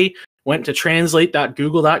I went to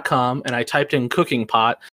translate.google.com and I typed in cooking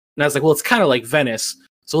pot. And I was like, well, it's kind of like Venice.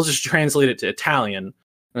 So we'll just translate it to Italian. And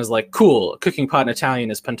I was like, cool, cooking pot in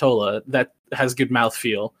Italian is Pentola. That has good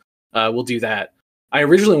mouthfeel. We'll do that. I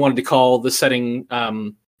originally wanted to call the setting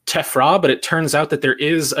Tephra, but it turns out that there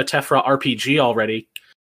is a Tephra RPG already.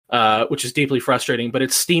 Which is deeply frustrating, but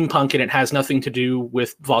it's steampunk and it has nothing to do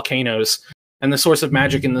with volcanoes. And the source of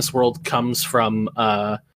magic in this world comes from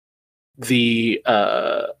the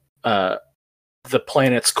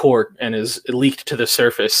planet's core and is leaked to the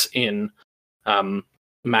surface in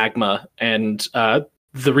magma. And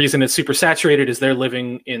the reason it's super saturated is they're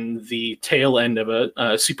living in the tail end of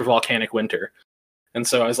a super volcanic winter. And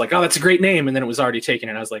so I was like, oh, that's a great name. And then it was already taken.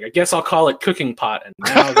 And I was like, I guess I'll call it Cooking Pot. And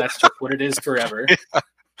now that's just what it is forever. Yeah.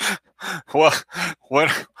 Well, when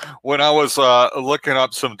I was looking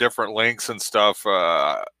up some different links and stuff,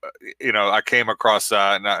 I came across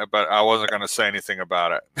that, but I wasn't going to say anything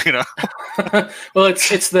about it. Well,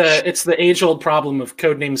 it's the age-old problem of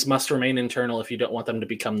code names must remain internal if you don't want them to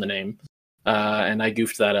become the name, and I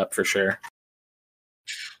goofed that up for sure.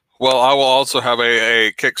 Well, I will also have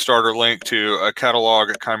a Kickstarter link to a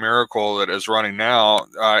catalog at Chimerical that is running now.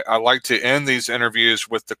 I like to end these interviews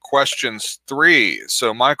with the questions 3.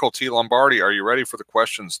 So, Michael T. Lombardi, are you ready for the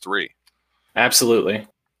questions 3? Absolutely.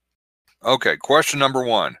 Okay, question number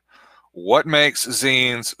 1. What makes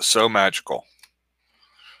zines so magical?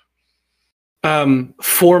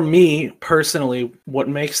 For me, personally, what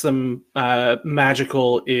makes them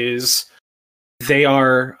magical is they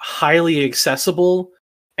are highly accessible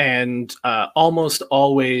and almost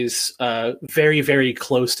always very, very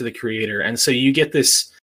close to the creator. And so you get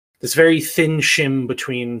this very thin shim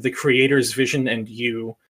between the creator's vision and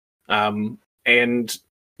you. And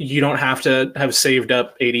you don't have to have saved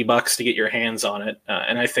up $80 to get your hands on it.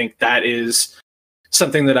 And I think that is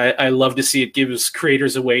something that I love to see. It gives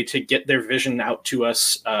creators a way to get their vision out to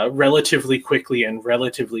us relatively quickly and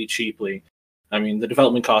relatively cheaply. I mean, the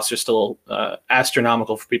development costs are still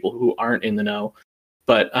astronomical for people who aren't in the know.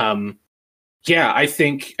 But yeah, I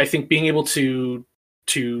think being able to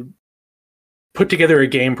put together a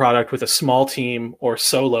game product with a small team or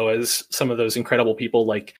solo, as some of those incredible people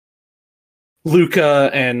like Luca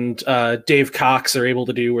and Dave Cox are able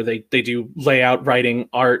to do, where they do layout, writing,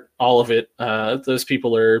 art, all of it. Those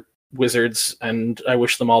people are wizards, and I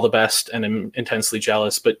wish them all the best, and I'm intensely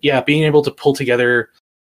jealous. But yeah, being able to pull together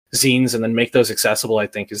zines and then make those accessible, I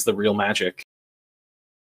think, is the real magic.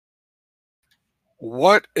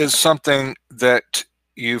 What is something that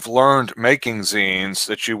you've learned making zines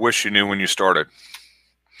that you wish you knew when you started?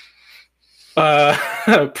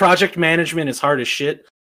 Project management is hard as shit,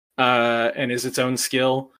 and is its own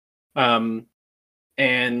skill. And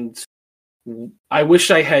I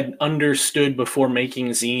wish I had understood before making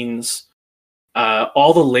zines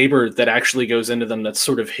all the labor that actually goes into them that's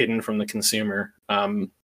sort of hidden from the consumer.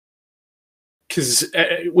 Because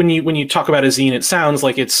when you talk about a zine, it sounds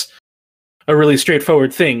like it's a really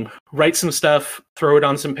straightforward thing. Write some stuff, throw it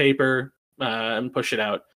on some paper, and push it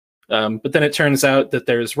out. But then it turns out that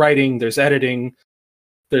there's writing, there's editing,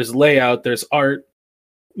 there's layout, there's art,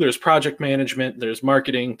 there's project management, there's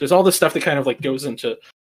marketing, there's all this stuff that kind of like goes into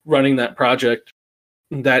running that project.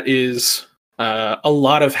 That is a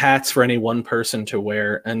lot of hats for any one person to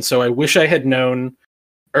wear. And so I wish I had known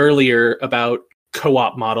earlier about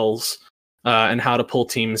co-op models and how to pull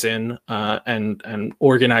teams in and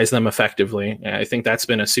organize them effectively. I think that's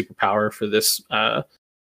been a superpower for this,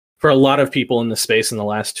 for a lot of people in the space in the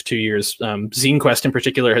last 2 years. Zine Quest in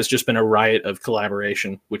particular has just been a riot of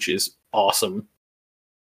collaboration, which is awesome.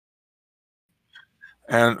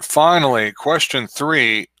 And finally, question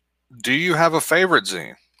 3, do you have a favorite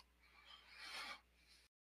zine?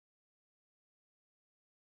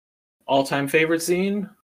 All-time favorite zine?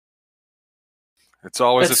 It's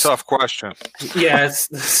always a tough question. Yeah,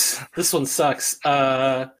 this one sucks.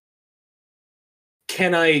 Can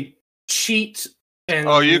I cheat And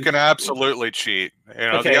Oh, you can absolutely cheat. You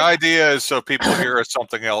know, Okay. the idea is so people hear it's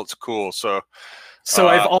something else cool. So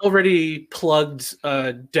I've already plugged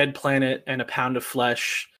Dead Planet and A Pound of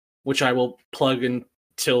Flesh, which I will plug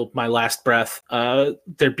until my last breath.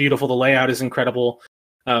 They're beautiful. The layout is incredible.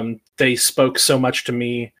 They spoke so much to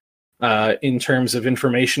me in terms of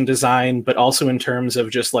information design, but also in terms of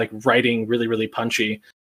just like writing really, really punchy.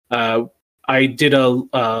 I did a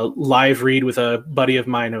live read with a buddy of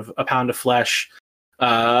mine of A Pound of Flesh,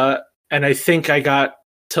 and I think I got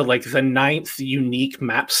to like the 9th unique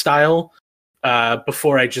map style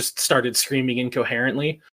before I just started screaming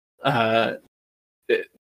incoherently.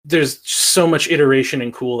 There's so much iteration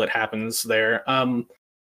and cool that happens there.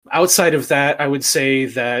 Outside of that, I would say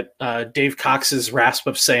that Dave Cox's Rasp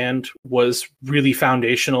of Sand was really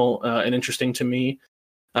foundational and interesting to me.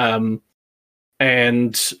 And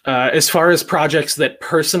as far as projects that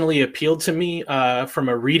personally appealed to me from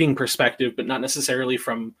a reading perspective, but not necessarily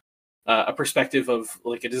from a perspective of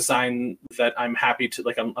like a design that I'm happy to,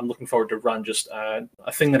 like I'm looking forward to run, just a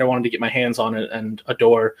thing that I wanted to get my hands on and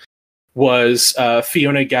adore, was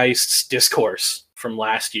Fiona Geist's Discourse from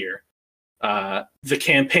last year. The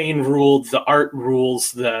campaign ruled, the art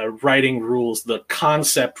rules, the writing rules, the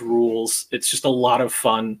concept rules. It's just a lot of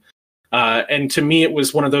fun. And to me, it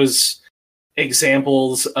was one of those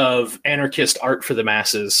examples of anarchist art for the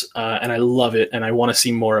masses. And I love it, and I want to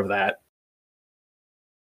see more of that.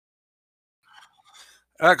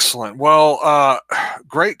 excellent. Well,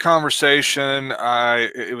 great conversation.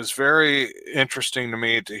 It was very interesting to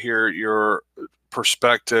me to hear your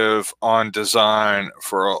perspective on design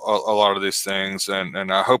for a lot of these things,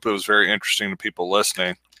 and I hope it was very interesting to people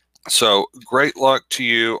listening. So great luck to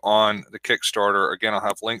you on the Kickstarter. Again, I'll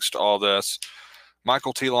have links to all this.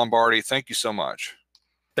 Michael T. Lombardi, thank you so much.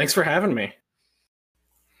 Thanks for having me.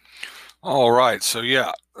 All right. So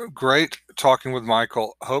yeah, great talking with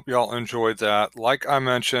Michael. Hope y'all enjoyed that. Like I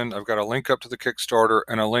mentioned, I've got a link up to the Kickstarter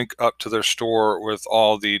and a link up to their store with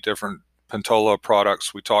all the different Pentola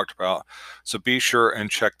products we talked about. So be sure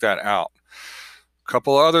and check that out. A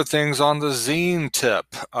couple other things on the zine tip.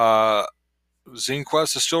 Zine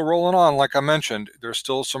Quest is still rolling on. Like I mentioned, there's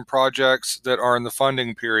still some projects that are in the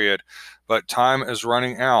funding period, but time is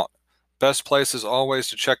running out. Best place as always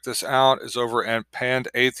to check this out is over at Panned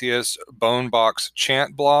Atheist Bonebox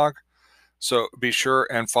Chant blog. So be sure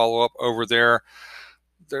and follow up over there.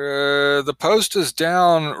 The post is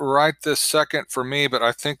down right this second for me, but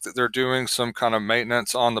I think that they're doing some kind of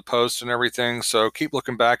maintenance on the post and everything. So keep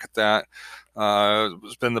looking back at that.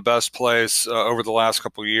 It's been the best place over the last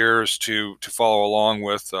couple of years to follow along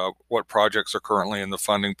with what projects are currently in the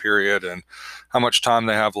funding period and how much time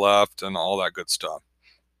they have left and all that good stuff.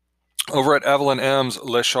 Over at Evelyn M's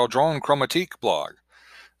Le Chaudron Chromatique blog,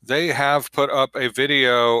 they have put up a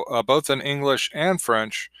video both in English and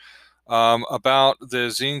French about the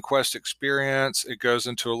Zine Quest experience. It goes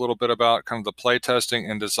into a little bit about kind of the play testing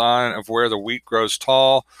and design of Where the Wheat Grows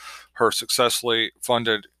Tall, her successfully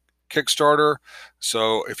funded Kickstarter.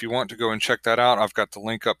 So if you want to go and check that out, I've got the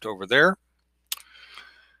link up over there.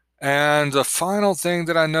 And the final thing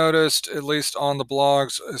that I noticed, at least on the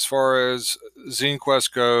blogs as far as Zine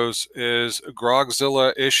Quest goes, is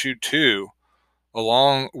Grogzilla Issue 2,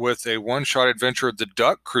 along with a one-shot adventure, The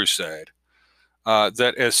Duck Crusade,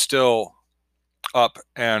 that is still up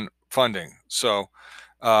and funding. So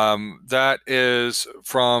that is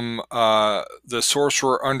from the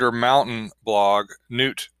Sorcerer Under Mountain blog,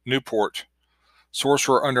 Newport,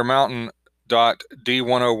 Sorcerer Under Mountain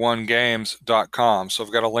 .d101games.com. So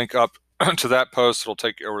I've got a link up to that post. It'll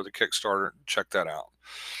take you over to the Kickstarter. Check that out.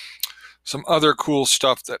 Some other cool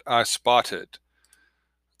stuff that I spotted.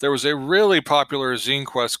 There was a really popular Zine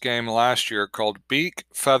Quest game last year called Beak,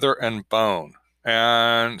 Feather, and Bone.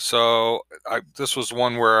 And so this was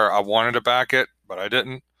one where I wanted to back it, but I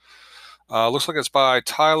didn't. Looks like it's by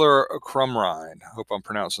Tyler Crumrine. I hope I'm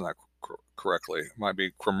pronouncing that correctly. It might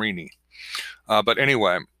be Crumrini. But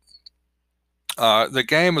anyway, the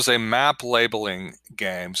game is a map labeling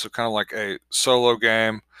game, so kind of like a solo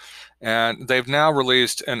game. And they've now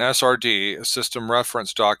released an SRD, a system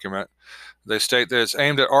reference document. They state that it's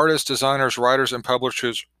aimed at artists, designers, writers, and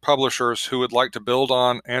publishers who would like to build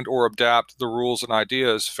on and or adapt the rules and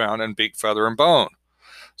ideas found in Beak, Feather, and Bone.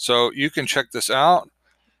 So you can check this out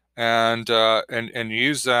and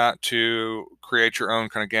use that to create your own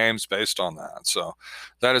kind of games based on that. So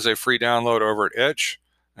that is a free download over at Itch,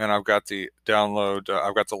 and I've got the download.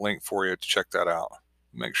 I've got the link for you to check that out.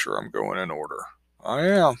 Make sure I'm going in order. I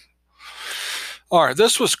am. All right,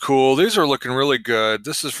 this was cool. These are looking really good.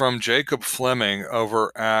 This is from Jacob Fleming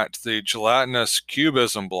over at the Gelatinous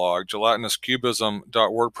Cubism blog,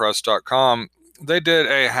 gelatonouscubism.wordpress.com. they did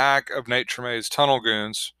a hack of Nature Maze Tunnel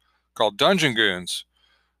Goons called Dungeon Goons.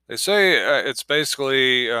 They say it's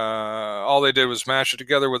basically all they did was mash it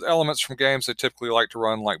together with elements from games they typically like to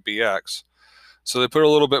run, like BX. So they put a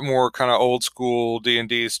little bit more kind of old school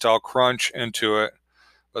D&D style crunch into it,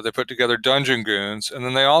 but they put together Dungeon Goons, and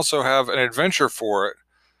then they also have an adventure for it,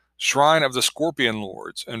 Shrine of the Scorpion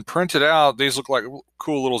Lords, and printed out, these look like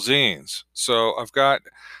cool little zines. So I've got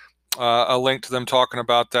a link to them talking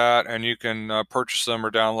about that, and you can purchase them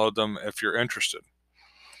or download them if you're interested.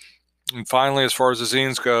 And finally, as far as the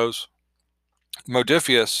zines goes,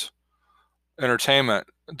 Modiphius Entertainment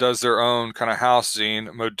does their own kind of house zine,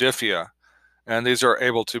 Modifia, and these are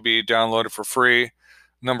able to be downloaded for free.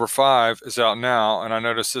 Number 5 is out now, and I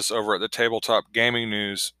noticed this over at the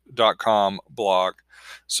tabletopgamingnews.com blog.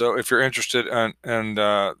 So if you're interested in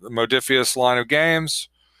the Modiphius line of games,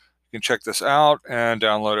 you can check this out and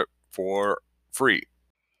download it for free.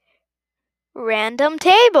 Random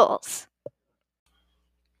tables.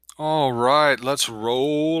 All right, let's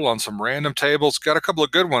roll on some random tables. Got a couple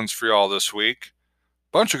of good ones for y'all this week.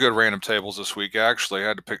 Bunch of good random tables this week, actually. I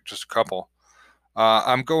had to pick just a couple.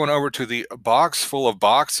 I'm going over to the Box Full of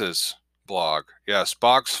Boxes blog. Yes,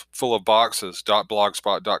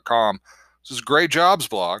 boxfulofboxes.blogspot.com. This is a Great Jobs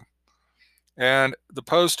blog. And the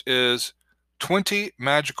post is 20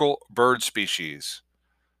 magical bird species.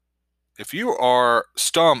 If you are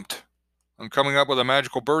stumped on coming up with a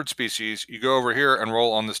magical bird species, you go over here and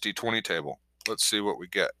roll on this D20 table. Let's see what we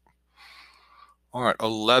get. All right,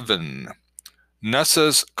 11.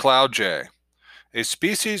 Nessa's cloud jay, a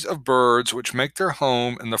species of birds which make their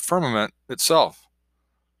home in the firmament itself.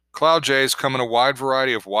 Cloud jays come in a wide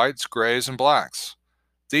variety of whites, grays, and blacks.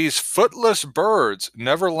 These footless birds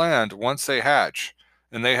never land once they hatch,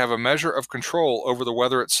 and they have a measure of control over the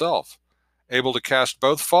weather itself, able to cast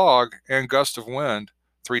both fog and gust of wind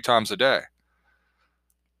 3 times a day.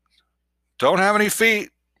 Don't have any feet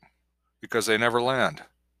because they never land.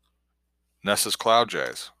 Nessa's cloud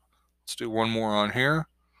jays. Let's do one more on here.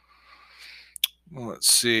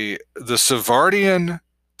 Let's see. The Savardian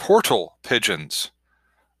portal pigeons.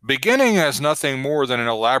 Beginning as nothing more than an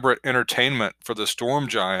elaborate entertainment for the storm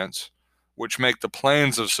giants, which make the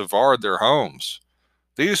plains of Savard their homes.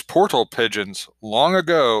 These portal pigeons long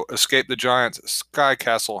ago escaped the giants' sky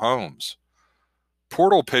castle homes.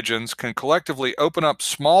 Portal pigeons can collectively open up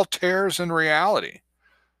small tears in reality,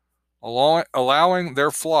 allowing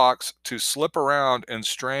their flocks to slip around in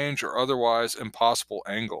strange or otherwise impossible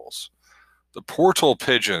angles. The portal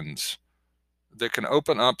pigeons that can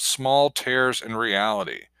open up small tears in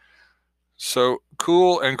reality. So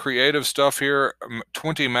cool and creative stuff here.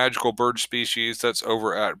 20 magical bird species. That's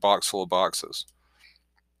over at Box Full of Boxes.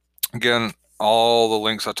 Again, all the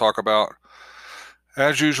links I talk about,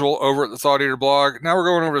 as usual, over at the Thought Eater blog. Now we're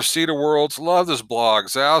going over to Seed of Worlds. Love this blog.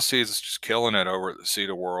 Zalseeds is just killing it over at the Seed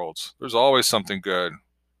of Worlds. There's always something good.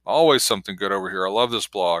 Always something good over here. I love this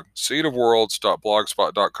blog.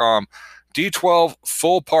 seedofworlds.blogspot.com. D12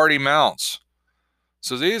 full party mounts.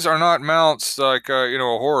 So these are not mounts like, a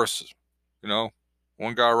horse.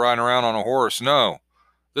 One guy riding around on a horse. No.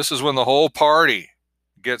 This is when the whole party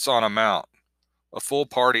gets on a mount. A full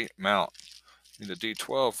party mount. Need a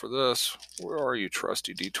D12 for this. Where are you,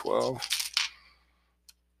 trusty D12?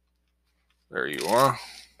 There you are.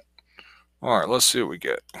 All right, let's see what we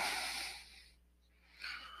get.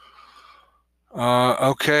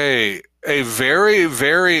 Okay. A very,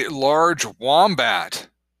 very large wombat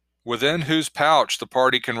within whose pouch the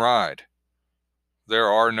party can ride. There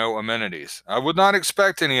are no amenities. I would not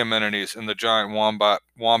expect any amenities in the giant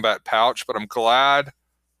wombat pouch, but I'm glad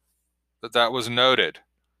that was noted.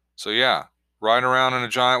 So yeah, riding around in a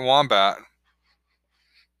giant wombat.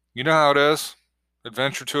 You know how it is.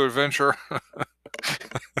 Adventure to adventure.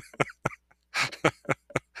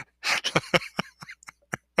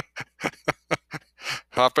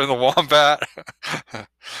 Hop in the wombat.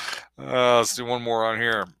 Let's do one more on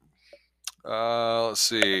here. Let's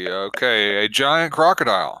see. Okay, a giant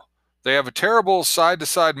crocodile. They have a terrible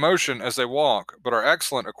side-to-side motion as they walk, but are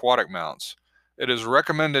excellent aquatic mounts. It is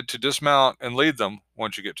recommended to dismount and lead them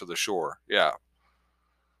once you get to the shore. Yeah.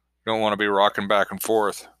 You don't want to be rocking back and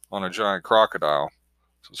forth on a giant crocodile.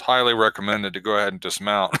 So it's highly recommended to go ahead and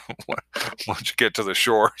dismount once you get to the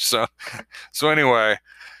shore. So anyway,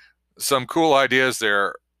 some cool ideas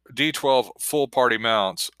there. D12 full party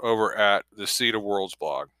mounts over at the Seed of Worlds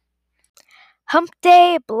blog. Hump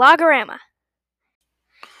Day Blogorama.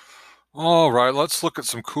 All right, let's look at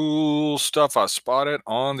some cool stuff I spotted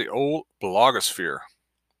on the old blogosphere.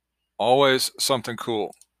 Always something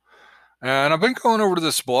cool. And I've been going over to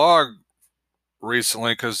this blog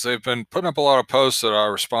recently because they've been putting up a lot of posts that I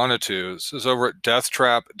responded to. This is over at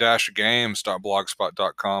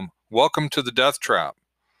deathtrap-games.blogspot.com. Welcome to the Death Trap.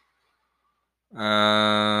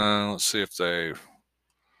 Let's see if they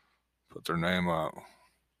put their name up.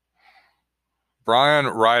 Brian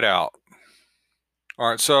Rideout. All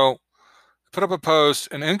right, so put up a post,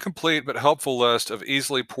 an incomplete but helpful list of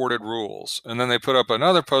easily ported rules. And then they put up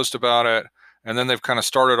another post about it, and then they've kind of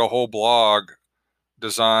started a whole blog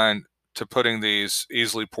designed to putting these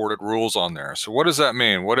easily ported rules on there. So what does that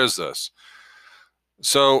mean? What is this?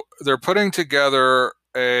 So they're putting together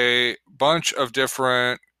a bunch of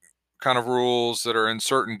different kind of rules that are in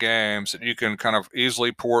certain games that you can kind of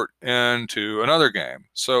easily port into another game.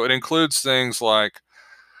 So it includes things like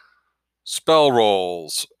spell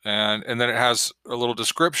rolls, and then it has a little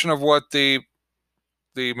description of what the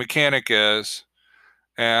mechanic is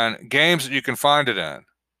and games that you can find it in,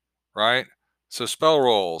 right? So spell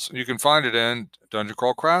rolls, you can find it in Dungeon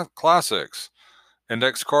Crawl Classics,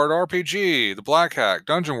 Index Card RPG, the Black Hack,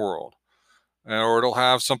 Dungeon World. Or it'll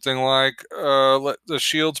have something like let the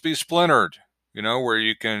shields be splintered, where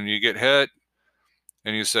you get hit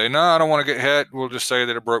and you say, no, I don't want to get hit. We'll just say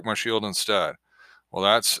that it broke my shield instead. Well,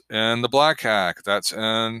 that's in the Black Hack. That's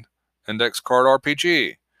in Index Card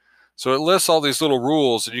RPG. So it lists all these little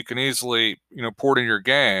rules that you can easily, port in your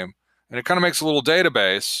game. And it kind of makes a little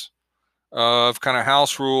database of kind of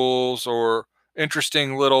house rules or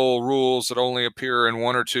interesting little rules that only appear in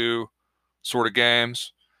one or two sort of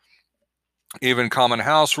games. Even common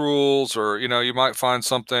house rules, or, you might find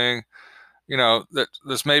something, that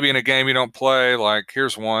this may be in a game you don't play. Like,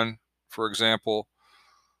 here's one, for example.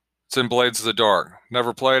 It's in Blades of the Dark.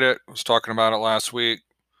 Never played it. I was talking about it last week.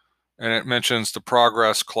 And it mentions the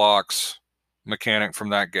progress clocks mechanic from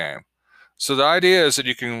that game. So the idea is that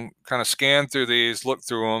you can kind of scan through these, look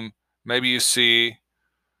through them. Maybe you see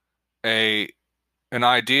an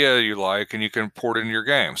idea you like, and you can port it in your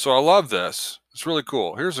game. So I love this. It's really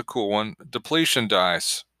cool. Here's a cool one. Depletion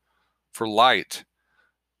dice for light.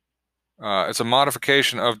 It's a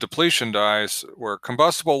modification of depletion dice where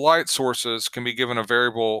combustible light sources can be given a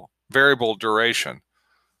variable duration.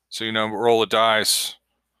 So, roll a dice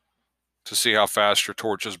to see how fast your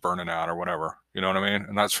torch is burning out or whatever. You know what I mean?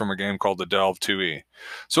 And that's from a game called the Delve 2E.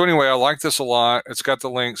 So anyway, I like this a lot. It's got the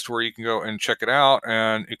links to where you can go and check it out,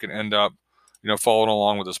 and you can end up, following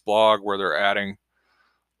along with this blog where they're adding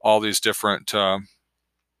all these different,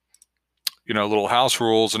 little house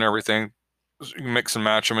rules and everything. You can mix and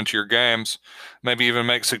match them into your games. Maybe even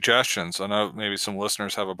make suggestions. I know maybe some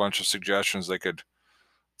listeners have a bunch of suggestions they could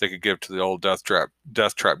give to the old Death Trap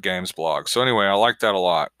Games blog. So anyway, I like that a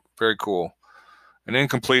lot. Very cool. An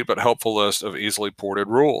incomplete but helpful list of easily ported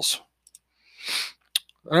rules.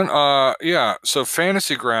 And so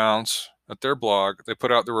Fantasy Grounds, at their blog, they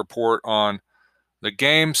put out the report on the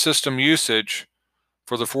game system usage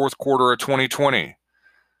for the fourth quarter of 2020.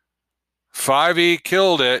 5e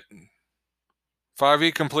killed it.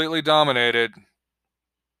 5e completely dominated.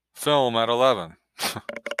 Film at 11.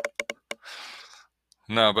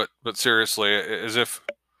 No, but seriously, as if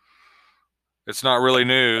it's not really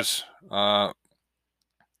news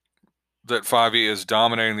that 5e is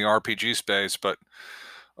dominating the RPG space, but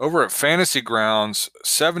over at Fantasy Grounds,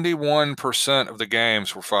 71% of the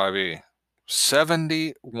games were 5e.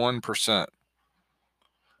 71%.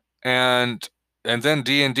 And then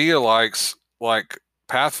D&D likes, like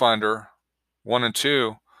Pathfinder 1 and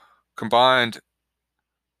 2 combined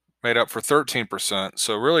made up for 13%.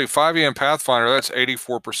 So really 5e and Pathfinder, that's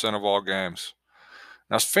 84% of all games.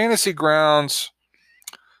 Now Fantasy Grounds,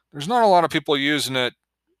 there's not a lot of people using it,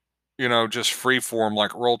 just free form like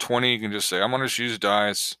Roll20. You can just say, I'm going to just use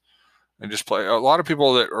dice and just play. A lot of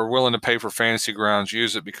people that are willing to pay for Fantasy Grounds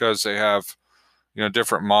use it because they have,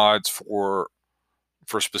 different mods for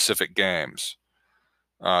specific games.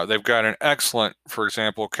 They've got an excellent, for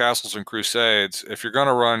example, Castles and Crusades. If you're going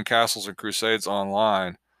to run Castles and Crusades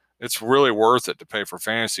online, it's really worth it to pay for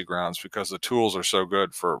Fantasy Grounds because the tools are so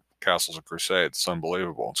good for Castles and Crusades. It's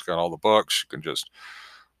unbelievable. It's got all the books. You can just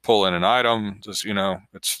pull in an item. Just,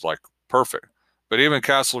 it's like perfect. But even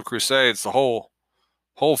Castle of Crusades, the whole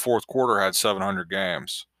fourth quarter had 700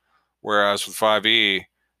 games. Whereas with 5e,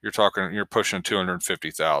 you're pushing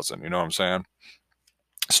 250,000. You know what I'm saying?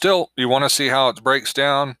 Still, you want to see how it breaks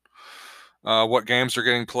down, what games are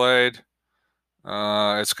getting played.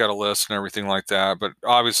 It's got a list and everything like that. But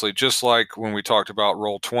obviously, just like when we talked about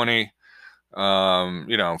Roll20,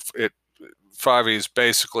 5e is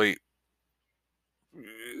basically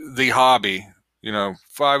the hobby.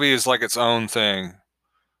 5e is like its own thing,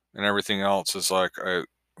 and everything else is like a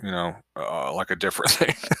different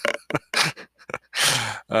thing.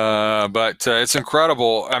 But it's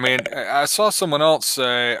incredible. I mean, I saw someone else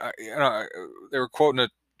say, they were quoting a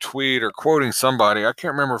tweet or quoting somebody. I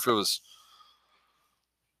can't remember if it was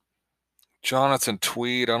Jonathan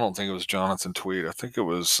Tweed. I don't think it was Jonathan Tweed. I think it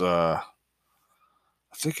was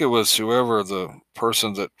whoever the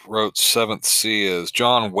person that wrote Seventh Sea is.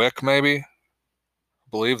 John Wick, maybe. I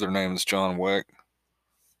believe their name is John Wick.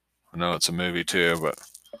 I know it's a movie too, but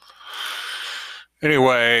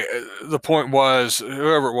anyway, the point was,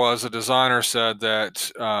 whoever it was, the designer said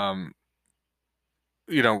that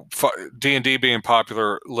D&D being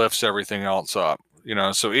popular lifts everything else up.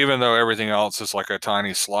 So even though everything else is like a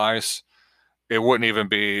tiny slice, it wouldn't even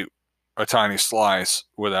be a tiny slice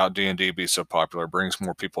without D&D be so popular. It brings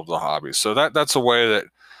more people to the hobby. So that's a way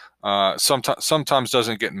that sometimes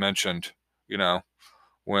doesn't get mentioned.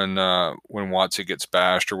 When WotC gets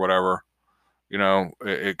bashed or whatever,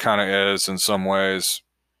 it kind of is in some ways.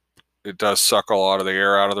 It does suck a lot of the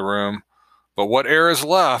air out of the room, but what air is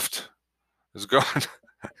left is going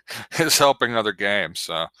is helping other games.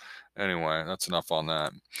 So anyway, that's enough on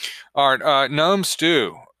that. All right, Gnome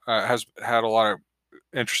Stew has had a lot of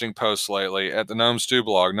interesting posts lately at the Gnome Stew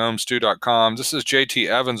blog, gnomestew.com. This is JT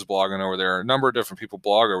Evans blogging over there. A number of different people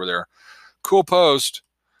blog over there. Cool post.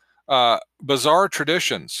 Bizarre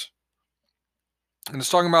traditions. And it's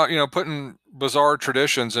talking about, putting bizarre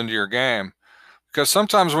traditions into your game. Because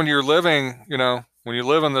sometimes when you're living, when you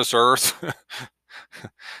live on this earth,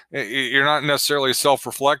 you're not necessarily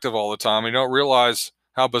self-reflective all the time. You don't realize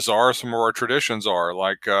how bizarre some of our traditions are.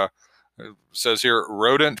 Like it says here,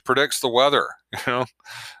 rodent predicts the weather. My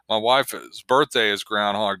wife's birthday is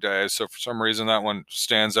Groundhog Day, so for some reason that one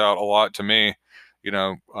stands out a lot to me.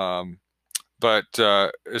 But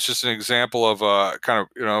it's just an example of a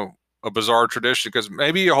bizarre tradition, because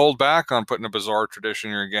maybe you hold back on putting a bizarre tradition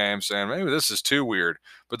in your game, saying maybe this is too weird.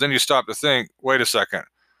 But then you stop to think, wait a second,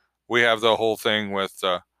 we have the whole thing with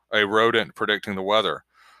a rodent predicting the weather.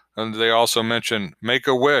 And they also mention make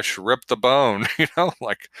a wish, rip the bone,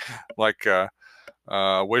 like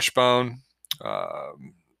wishbone,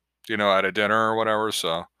 at a dinner or whatever.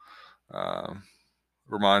 So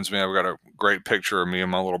reminds me, I've got a great picture of me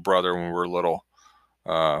and my little brother when we were little,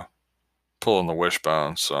 pulling the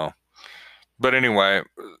wishbone. So, but anyway,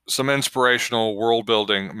 some inspirational world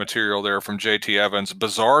building material there from JT Evans,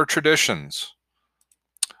 bizarre traditions.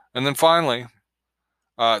 And then finally,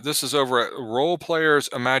 this is over at Role Players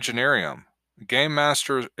Imaginarium, Game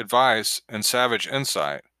Master Advice and Savage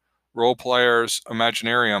Insight,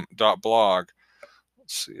 roleplayersimaginarium.blog.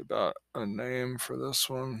 Let's see about a name for this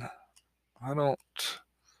one.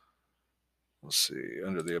 Let's see,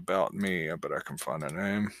 under the About Me, I bet I can find a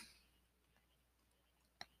name.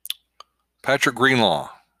 Patrick Greenlaw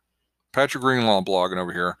blogging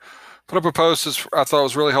over here. Put up a post I thought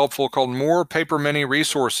was really helpful called More Paper Mini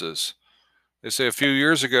Resources. They say a few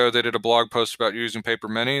years ago they did a blog post about using paper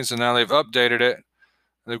minis, and now they've updated it.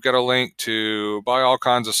 They've got a link to buy all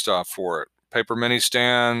kinds of stuff for it. Paper mini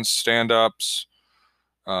stands, stand-ups,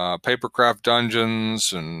 papercraft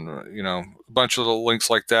dungeons, and a bunch of little links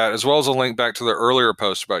like that, as well as a link back to the earlier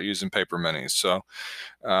post about using paper minis. So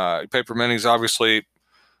paper minis, obviously,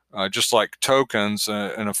 just like tokens,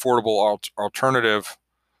 an affordable alternative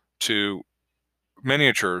to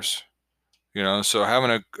miniatures. So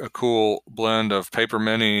having a cool blend of paper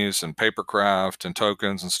minis and papercraft and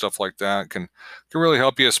tokens and stuff like that can really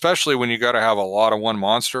help you, especially when you got to have a lot of one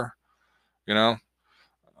monster.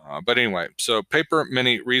 But anyway, so paper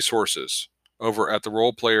mini resources over at the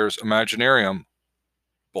Role Players Imaginarium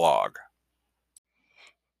blog.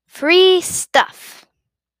 Free stuff.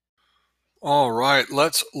 All right,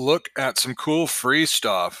 let's look at some cool free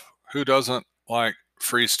stuff. Who doesn't like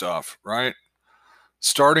free stuff, right?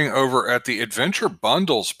 Starting over at the Adventure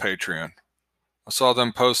Bundles Patreon. I saw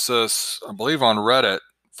them post this, I believe, on Reddit.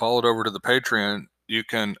 Followed over to the Patreon. You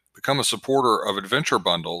can become a supporter of Adventure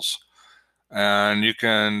Bundles, and you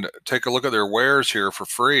can take a look at their wares here for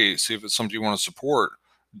free, see if it's something you want to support.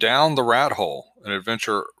 Down the Rat Hole, an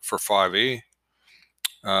adventure for 5e,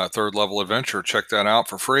 third level adventure. Check that out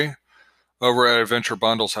for free. Over at Adventure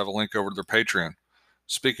Bundles, have a link over to their Patreon.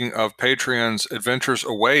 Speaking of Patreons, Adventures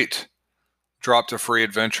Await dropped a free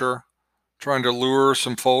adventure, trying to lure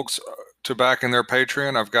some folks to back in their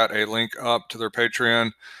Patreon. I've got a link up to their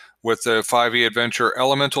Patreon with the 5e adventure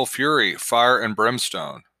Elemental Fury, Fire and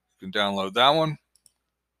Brimstone. You can download that one.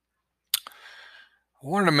 I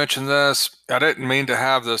wanted to mention this. I didn't mean to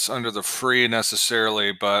have this under the free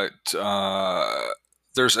necessarily, but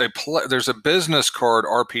there's a business card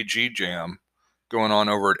RPG jam going on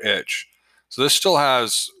over at Itch. So this still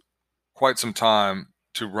has quite some time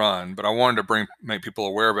to run, but I wanted to make people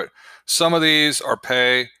aware of it. Some of these are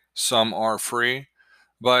pay, some are free,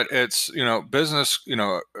 but it's, business,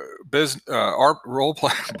 art role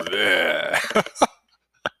play.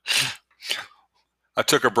 I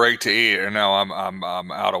took a break to eat, and now I'm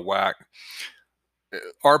out of whack.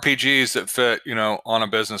 RPGs that fit, on a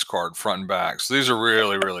business card, front and back. So these are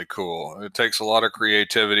really, really cool. It takes a lot of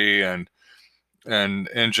creativity and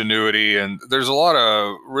ingenuity, and there's a lot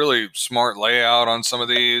of really smart layout on some of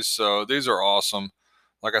these. So these are awesome.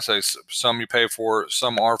 Like I say, some you pay for,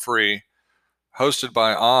 some are free. Hosted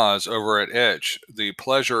by Oz over at Itch, the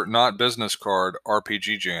Pleasure Not Business Card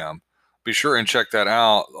RPG Jam. Be sure and check that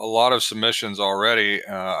out. A lot of submissions already.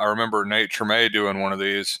 I remember Nate Tremay doing one of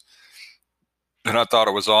these, and I thought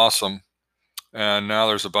it was awesome. And now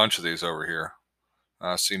there's a bunch of these over here.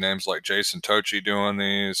 I see names like Jason Tochi doing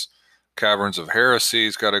these. Caverns of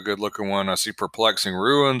Heresy's got a good looking one. I see Perplexing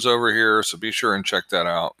Ruins over here, so be sure and check that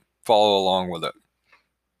out. Follow along with it.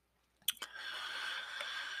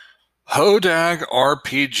 Hodag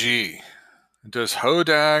RPG. Does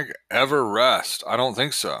Hodag ever rest? I don't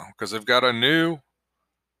think so, because they've got a new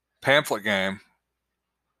pamphlet game.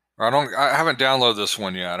 I haven't downloaded this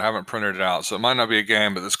one yet. I haven't printed it out, so it might not be a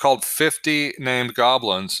game, but it's called 50 Named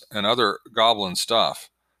Goblins and Other Goblin Stuff.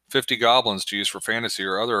 50 goblins to use for fantasy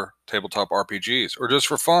or other tabletop RPGs, or just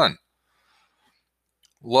for fun.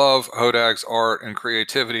 Love Hodag's art and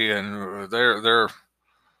creativity, and they're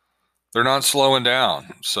not slowing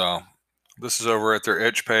down. So this is over at their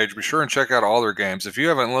Itch page. Be sure and check out all their games. If you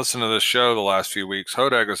haven't listened to this show the last few weeks,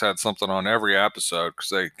 Hodag has had something on every episode because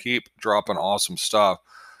they keep dropping awesome stuff.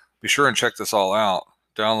 Be sure and check this all out.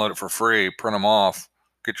 Download it for free, print them off,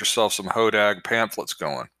 get yourself some Hodag pamphlets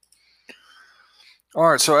going. All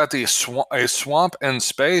right, so at the A Swamp and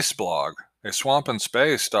Space blog, a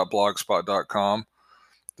swampandspace.blogspot.com,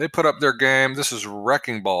 they put up their game. This is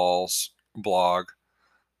Wrecking Ball's blog.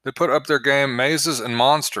 They put up their game Mazes and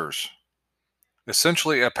Monsters.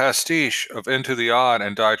 Essentially a pastiche of Into the Odd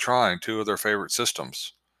and Die Trying, two of their favorite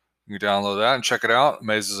systems. You can download that and check it out,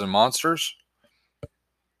 Mazes and Monsters.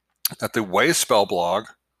 At the Wayspell blog,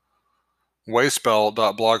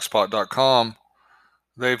 wayspell.blogspot.com,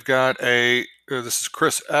 they've got this is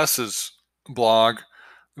Chris S.'s blog.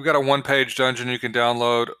 We've got a one-page dungeon you can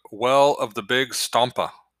download, Well of the Big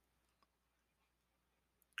Stompa.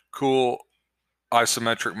 Cool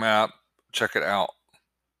isometric map. Check it out.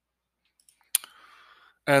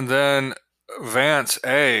 And then Vance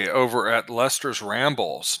A. over at Lester's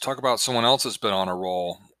Rambles. Talk about someone else that's been on a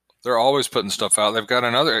roll. They're always putting stuff out. They've got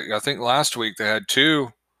another, I think last week they had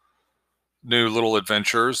 2 new little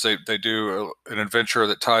adventures. They do an adventure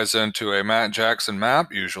that ties into a Matt Jackson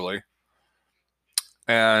map usually.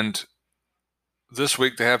 And this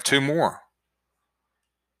week they have 2 more.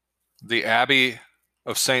 The Abbey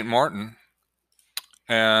of St. Martin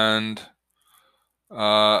and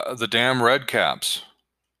the Damn Redcaps.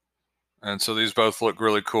 And so these both look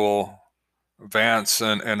really cool. Vance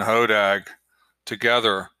and Hodag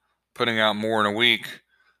together putting out more in a week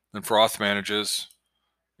than Froth manages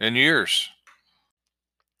in years.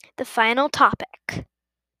 The final topic.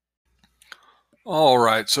 All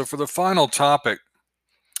right, so for the final topic,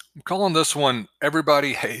 I'm calling this one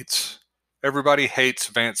Everybody Hates. Everybody hates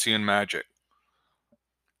Vancian magic,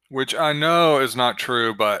 which I know is not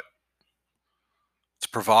true, but it's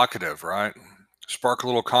provocative, right? Spark a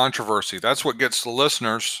little controversy. That's what gets the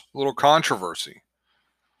listeners, a little controversy.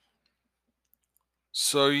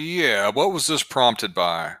 So yeah, what was this prompted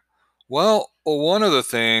by? Well, one of the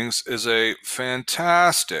things is a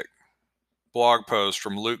fantastic blog post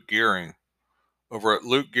from Luke Gearing over at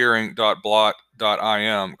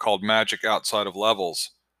lukegearing.blot.im called Magic Outside of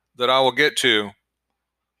Levels that I will get to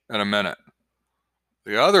in a minute.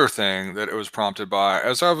 The other thing that it was prompted by,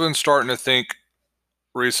 as I've been starting to think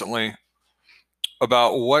recently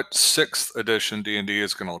about what 6th edition D&D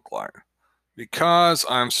is going to look like. Because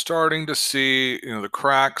I'm starting to see, the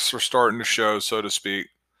cracks are starting to show, so to speak,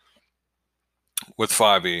 with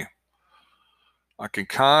 5e. I can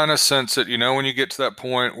kind of sense it, when you get to that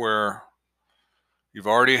point where you've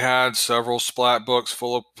already had several splat books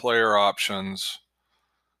full of player options,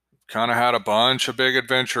 kind of had a bunch of big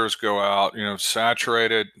adventures go out,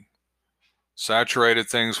 saturated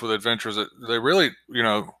things with adventures that they really,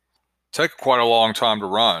 take quite a long time to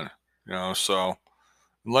run, so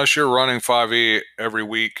unless you're running 5e every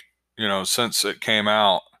week, since it came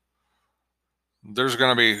out, there's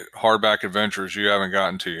going to be hardback adventures you haven't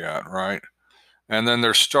gotten to yet, right? And then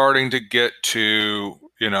they're starting to get to,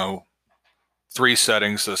 3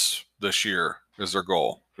 settings this year is their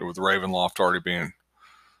goal, with Ravenloft already being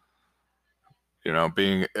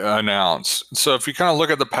being announced. So if you kind of look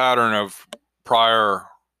at the pattern of prior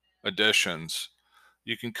editions,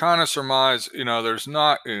 you can kind of surmise, there's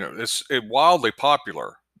not, it's wildly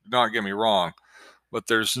popular, don't get me wrong, but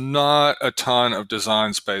there's not a ton of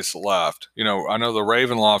design space left. I know the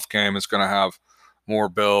Ravenloft game is going to have more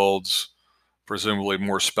builds, presumably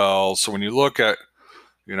more spells. So when you look at,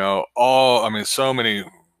 so many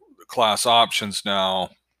class options now,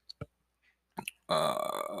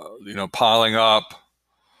 piling up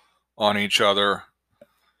on each other,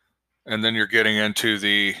 and then you're getting into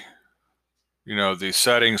the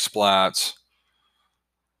setting splats.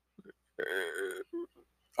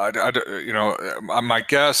 My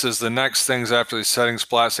guess is the next things after these setting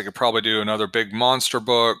splats, they could probably do another big monster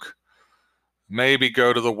book, maybe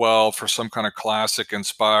go to the well for some kind of classic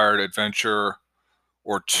inspired adventure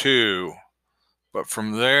or two. But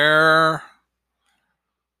from there,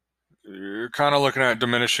 you're kind of looking at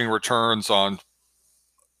diminishing returns on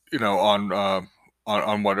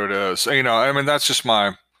what it is. That's just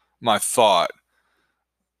my thought.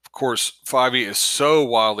 Of course, 5e is so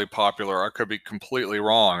wildly popular, I could be completely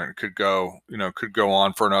wrong. It could go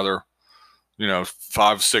on for another,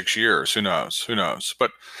 5-6 years. Who knows?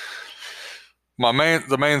 But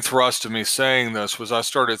the main thrust of me saying this was I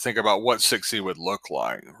started to think about what 6e would look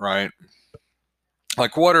like, right?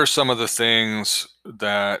 Like, what are some of the things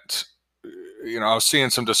that, I was seeing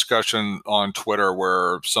some discussion on Twitter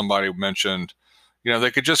where somebody mentioned,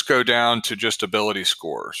 they could just go down to just ability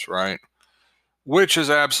scores, right? Which is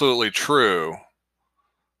absolutely true.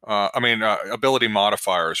 Ability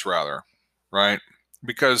modifiers, rather, right?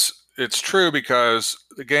 Because it's true, because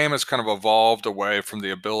the game has kind of evolved away from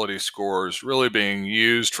the ability scores really being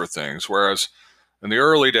used for things. Whereas in the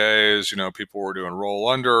early days, people were doing roll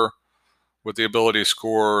under with the ability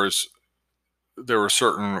scores. There were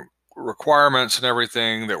certain requirements and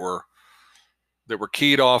everything that were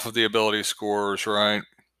keyed off of the ability scores, right?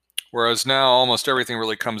 Whereas now almost everything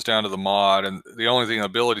really comes down to the mod, and the only thing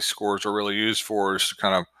ability scores are really used for is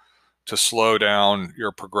to slow down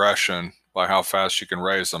your progression by how fast you can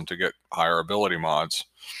raise them to get higher ability mods.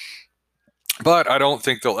 But I don't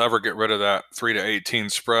think they'll ever get rid of that 3 to 18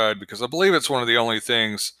 spread, because I believe it's one of the only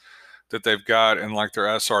things that they've got in like their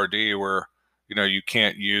SRD where you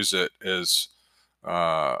can't use it as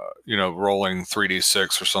rolling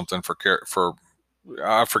 3d6 or something for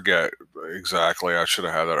I forget exactly. I should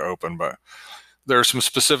have had that open, but there's some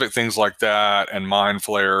specific things like that, and mind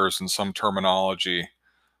flayers and some terminology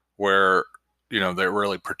where they're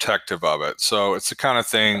really protective of it. So it's the kind of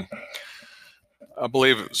thing. I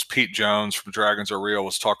believe it was Pete Jones from Dragons Are Real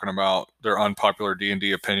was talking about their unpopular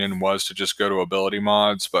D&D opinion was to just go to ability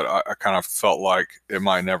mods, but I kind of felt like it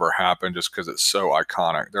might never happen just because it's so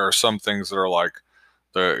iconic. There are some things that are like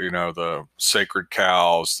the sacred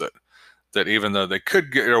cows that even though they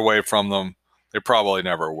could get away from them, they probably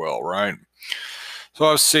never will, right? So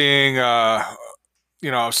I was seeing, I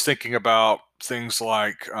was thinking about things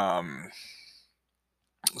like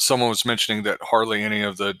someone was mentioning that hardly any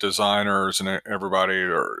of the designers and everybody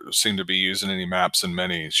seem to be using any maps and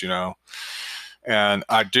minis, And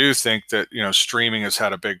I do think that, streaming has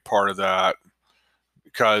had a big part of that,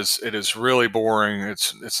 because it is really boring.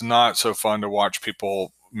 It's not so fun to watch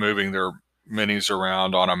people moving their minis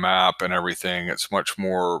around on a map and everything. It's much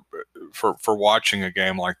more for watching a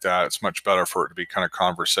game like that. It's much better for it to be kind of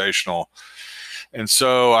conversational. And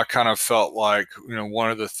so I kind of felt like,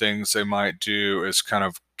 one of the things they might do is kind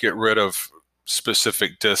of get rid of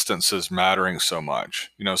specific distances mattering so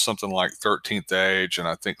much. Something like 13th Age, and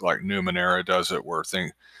I think like Numenera does it, where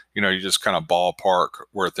you just kind of ballpark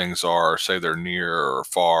where things are, say they're near or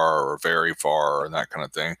far or very far and that kind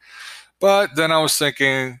of thing. But then I was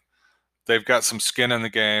thinking, they've got some skin in the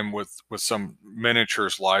game with some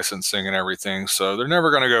miniatures licensing and everything, so they're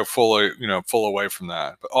never going to go full away from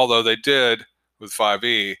that. But although they did with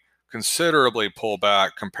 5e considerably pull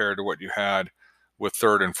back compared to what you had with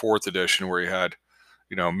 3rd and 4th edition, where you had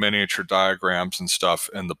miniature diagrams and stuff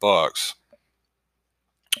in the books.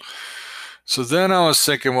 So then I was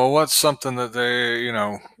thinking, well, what's something that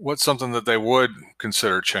they would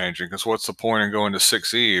consider changing? Because what's the point in going to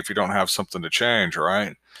 6e if you don't have something to change,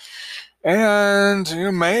 right?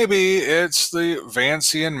 And maybe it's the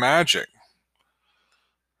Vancian magic.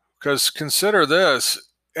 Because consider this,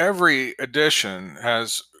 every edition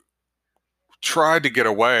has tried to get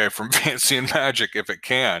away from Vancian magic if it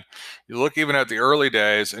can. You look even at the early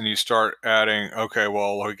days and you start adding, okay,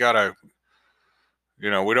 well, we gotta, we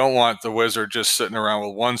don't want the wizard just sitting around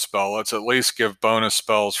with one spell. Let's at least give bonus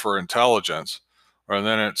spells for intelligence. Or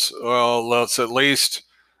then it's, well, let's at least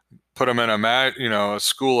put them in a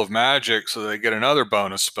school of magic so they get another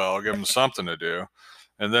bonus spell, give them something to do.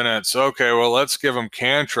 And then it's, okay, well, let's give them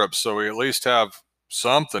cantrips so we at least have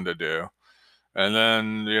something to do. And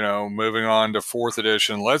then, moving on to 4th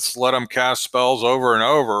edition, let's let them cast spells over and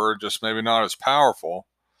over, just maybe not as powerful.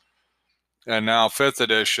 And now 5th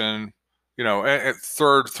edition,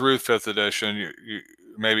 3rd through 5th edition, you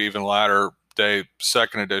maybe even latter day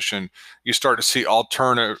 2nd edition, you start to see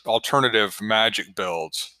alternative magic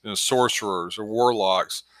builds, sorcerers or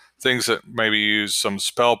warlocks, things that maybe use some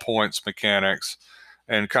spell points mechanics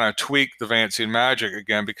and kind of tweak the Vancian magic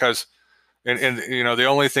again, because the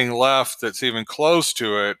only thing left that's even close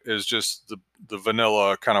to it is just the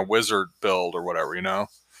vanilla kind of wizard build or whatever,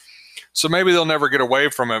 So maybe they'll never get away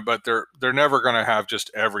from it, but they're never going to have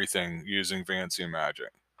just everything using Vancian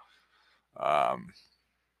magic.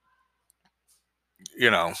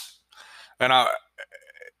 And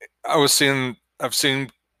I've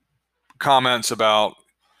seen comments about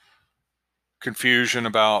confusion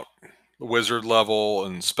about the wizard level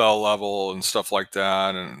and spell level and stuff like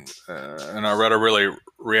that. And I read a really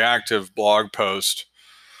reactive blog post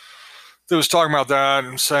that was talking about that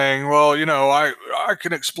and saying, well, I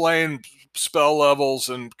can explain spell levels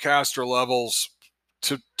and caster levels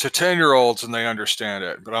to 10-year-olds and they understand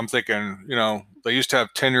it. But I'm thinking, they used to have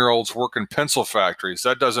 10-year-olds working pencil factories.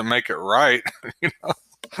 That doesn't make it right.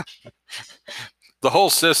 The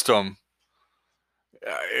whole system,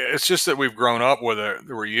 it's just that we've grown up with it.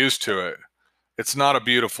 We're used to it. It's not a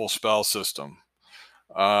beautiful spell system.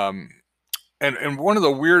 And one of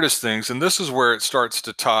the weirdest things, and this is where it starts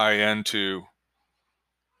to tie into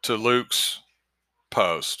Luke's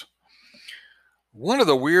post. One of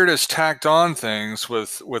the weirdest tacked on things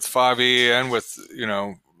with 5e and with,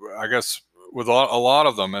 I guess with a lot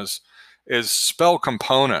of them is spell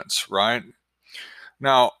components, right?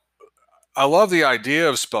 Now, I love the idea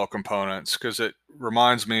of spell components because it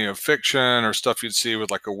reminds me of fiction or stuff you'd see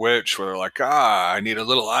with like a witch where they're like, I need a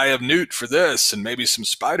little eye of newt for this and maybe some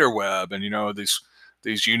spider web and,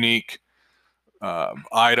 these unique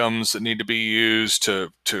items that need to be used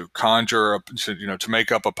to conjure up, to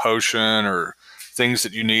make up a potion or things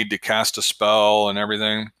that you need to cast a spell and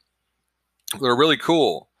everything. They're really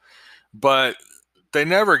cool, but they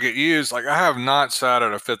never get used. Like I have not sat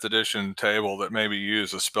at a 5th edition table that maybe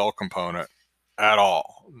used a spell component at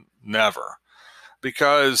all. Never.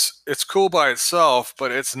 Because it's cool by itself,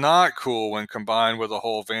 but it's not cool when combined with a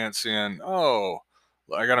whole Vancian,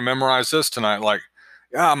 I got to memorize this tonight. Like,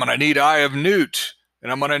 I'm going to need Eye of Newt,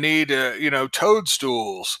 and I'm going to need,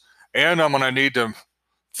 toadstools, and I'm going to need to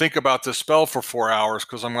think about this spell for 4 hours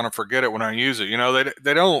because I'm going to forget it when I use it.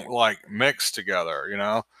 They don't like mix together,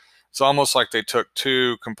 It's almost like they took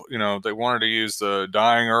two, they wanted to use the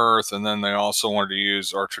Dying Earth, and then they also wanted to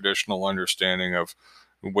use our traditional understanding of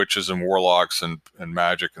witches and warlocks and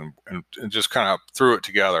magic and just kind of threw it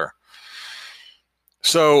together.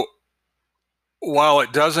 So while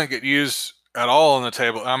it doesn't get used at all on the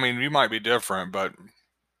table, I mean, you might be different, but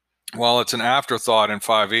while it's an afterthought in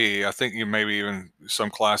 5e, I think you maybe even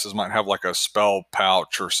some classes might have like a spell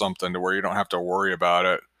pouch or something to where you don't have to worry about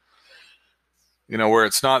it. Where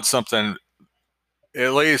it's not something,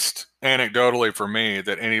 at least anecdotally for me,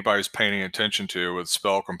 that anybody's paying attention to with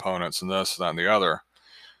spell components and this, that, and the other.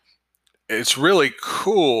 It's really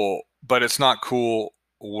cool, but it's not cool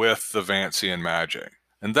with the Vancian magic.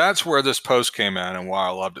 And that's where this post came in and why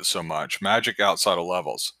I loved it so much. Magic outside of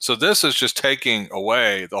levels. So this is just taking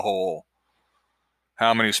away the whole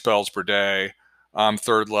how many spells per day. I'm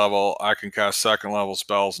 3rd level. I can cast 2nd level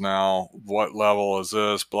spells now. What level is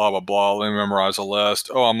this? Blah, blah, blah. Let me memorize a list.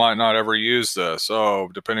 I might not ever use this.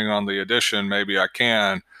 Depending on the edition, maybe I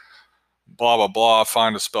can. Blah, blah, blah.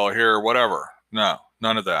 Find a spell here, whatever. No,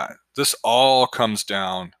 none of that. This all comes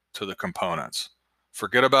down to the components.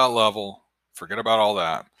 Forget about level. Forget about all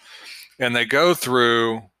that. And they go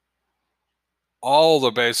through all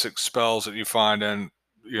the basic spells that you find in,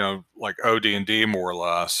 like OD&D more or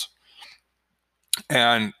less,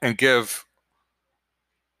 and give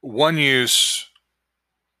one use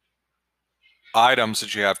items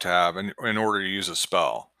that you have to have in order to use a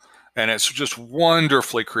spell. And it's just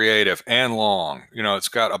wonderfully creative and long. It's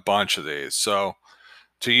got a bunch of these. So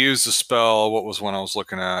to use the spell, what was one I was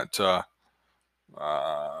looking at?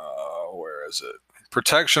 Where is it?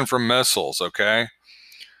 Protection from missiles, okay?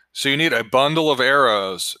 So you need a bundle of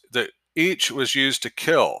arrows that each was used to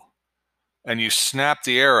kill. And you snap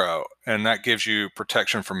the arrow, and that gives you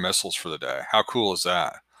protection from missiles for the day. How cool is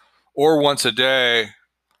that? Or once a day,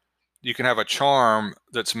 you can have a charm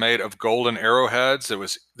that's made of golden arrowheads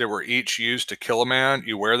that were each used to kill a man.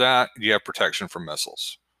 You wear that, you have protection from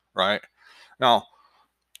missiles, right? Now,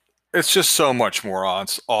 it's just so much more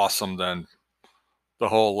awesome than the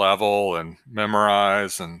whole level and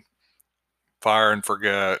memorize and fire and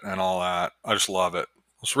forget and all that. I just love it.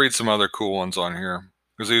 Let's read some other cool ones on here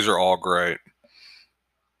because these are all great.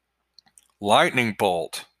 Lightning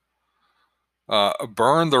bolt.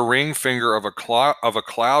 Burn the ring finger of a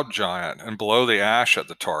cloud giant and blow the ash at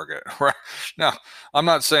the target. Now, I'm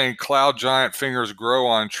not saying cloud giant fingers grow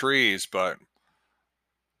on trees, but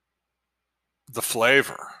the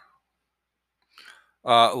flavor.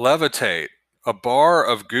 Levitate. A bar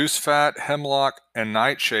of goose fat, hemlock, and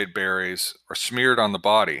nightshade berries are smeared on the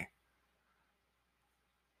body.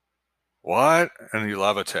 What? And you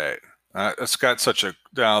levitate. It's got such a...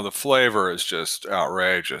 Now, the flavor is just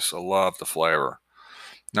outrageous. I love the flavor.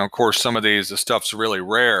 Now, of course, some of these, the stuff's really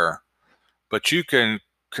rare, but you can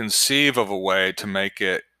conceive of a way to make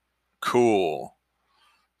it cool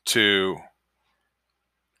to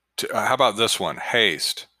how about this one?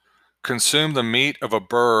 Haste. Consume the meat of a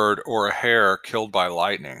bird or a hare killed by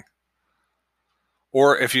lightning.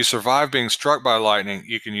 Or if you survive being struck by lightning,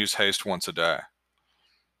 you can use haste once a day.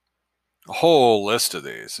 A whole list of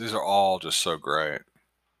these. These are all just so great.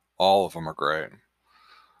 All of them are great.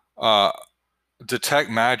 Detect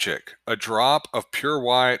magic. A drop of pure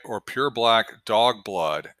white or pure black dog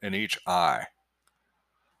blood in each eye.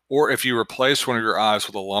 Or if you replace one of your eyes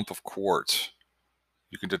with a lump of quartz,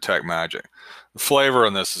 you can detect magic. The flavor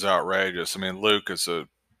on this is outrageous. I mean, Luke is a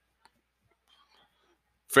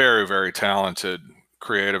very, very talented,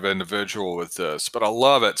 creative individual with this, but I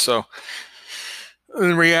love it. So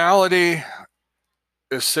in reality,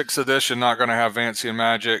 is 6th edition not going to have Vancian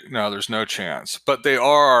magic? No, there's no chance. But they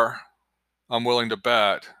are, I'm willing to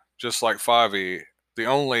bet, just like 5e, the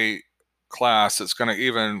only class that's going to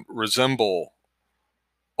even resemble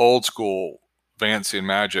old school Vancian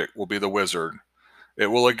magic will be the wizard. It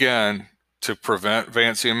will, again, to prevent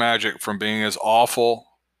Vancian magic from being as awful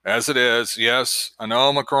as it is. Yes, I know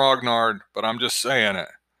I'm a grognard, but I'm just saying it.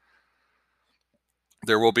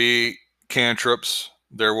 There will be cantrips.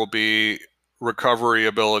 There will be recovery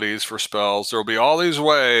abilities for spells. There will be all these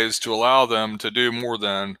ways to allow them to do more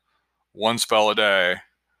than one spell a day,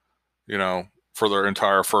 you know, for their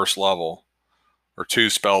entire first level, or 2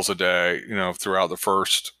 spells a day, you know, throughout the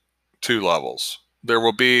first 2 levels. There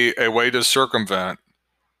will be a way to circumvent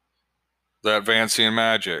that Vancian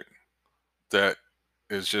magic that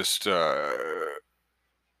is just a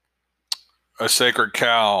sacred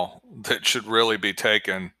cow that should really be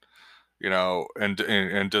taken, you know,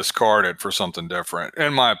 and discarded for something different,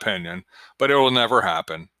 in my opinion. But it will never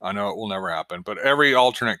happen. I know it will never happen. But every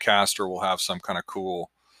alternate caster will have some kind of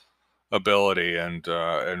cool ability, and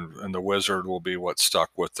the wizard will be what's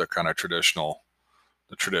stuck with the kind of traditional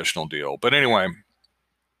deal. But anyway,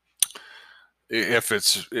 if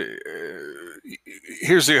it's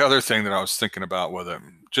here's the other thing that I was thinking about with it,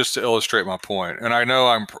 just to illustrate my point. And I know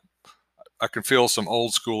I can feel some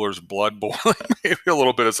old schoolers' blood boiling maybe a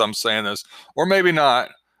little bit as I'm saying this, or maybe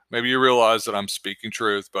not. Maybe you realize that I'm speaking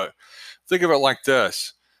truth, but think of it like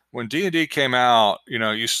this. When D&D came out, you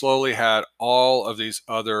know, you slowly had all of these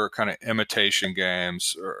other kind of imitation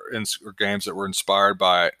games or games that were inspired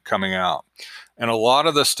by it coming out. And a lot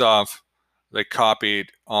of the stuff they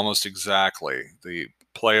copied almost exactly. The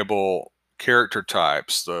playable character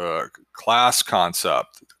types, the class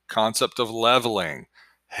concept of leveling,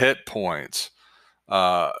 hit points,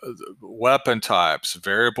 weapon types,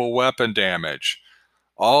 variable weapon damage,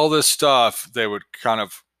 all this stuff they would kind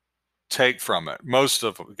of take from it, most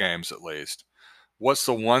of the games at least. What's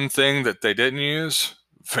the one thing that they didn't use?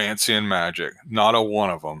 Vancian magic. Not a one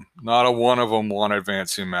of them. Not a one of them wanted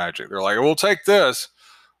Vancian magic. They're like, we'll take this,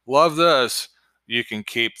 love this. You can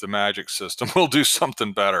keep the magic system. We'll do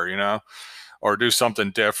something better, you know, or do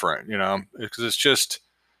something different, you know, because it's just,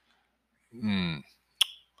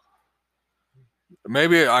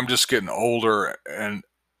 maybe I'm just getting older and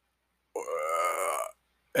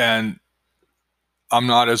I'm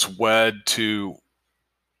not as wed to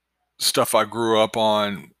stuff I grew up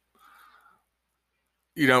on,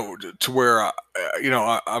 you know, to where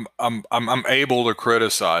I'm able to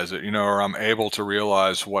criticize it, you know, or I'm able to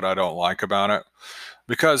realize what I don't like about it,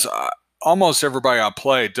 because almost everybody I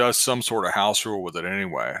play does some sort of house rule with it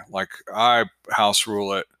anyway. Like I house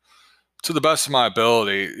rule it to the best of my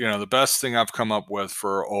ability. You know, the best thing I've come up with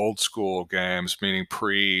for old school games, meaning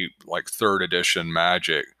like 3rd edition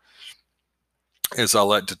Magic, is I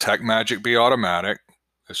let detect magic be automatic.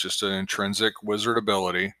 It's just an intrinsic wizard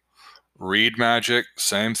ability. Read magic,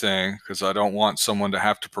 same thing, because I don't want someone to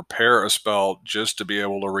have to prepare a spell just to be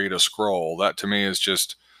able to read a scroll. That to me is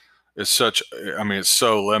just is such, I mean, it's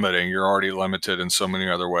so limiting. You're already limited in so many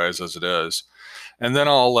other ways as it is. And then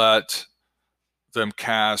I'll let them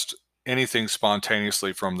cast anything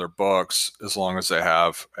spontaneously from their books as long as they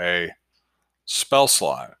have a spell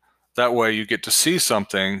slot. That way you get to see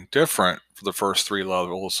something different for the first 3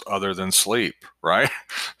 levels other than sleep, right?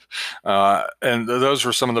 And those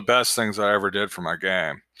were some of the best things I ever did for my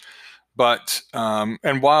game. But,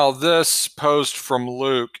 and while this post from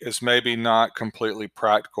Luke is maybe not completely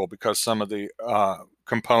practical because some of the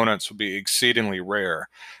components would be exceedingly rare,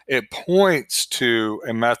 it points to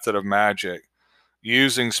a method of magic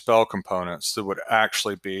using spell components that would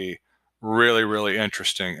actually be really, really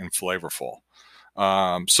interesting and flavorful.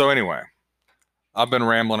 So anyway, I've been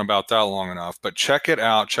rambling about that long enough, but check it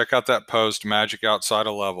out. Check out that post, Magic Outside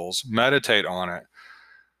of Levels. Meditate on it.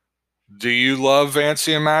 Do you love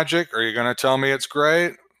Vancian magic? Are you going to tell me it's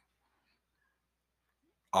great?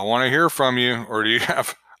 I want to hear from you. Or do you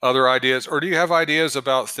have other ideas? Or do you have ideas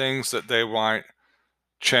about things that they might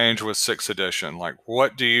change with 6th edition? Like,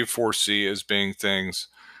 what do you foresee as being things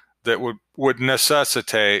that would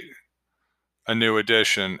necessitate a new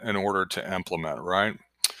edition in order to implement, right?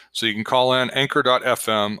 So you can call in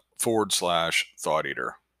anchor.fm/Thought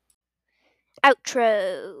Eater.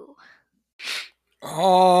 Outro.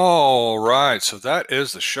 All right, so that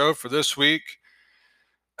is the show for this week.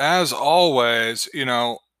 As always, you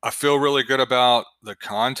know, I feel really good about the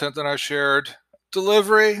content that I shared.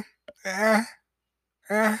 Delivery, but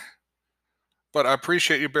I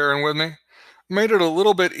appreciate you bearing with me. Made it a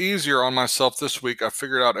little bit easier on myself this week. I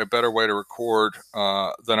figured out a better way to record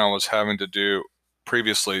than I was having to do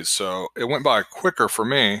previously, so it went by quicker for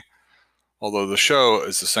me, although the show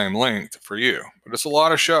is the same length for you. But it's a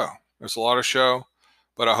lot of show. It's a lot of show,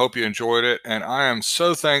 but I hope you enjoyed it, and I am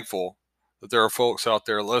so thankful that there are folks out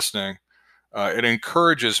there listening. It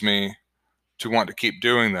encourages me to want to keep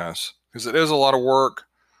doing this, because it is a lot of work,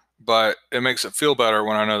 but it makes it feel better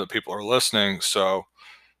when I know that people are listening. So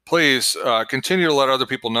please continue to let other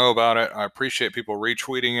people know about it. I appreciate people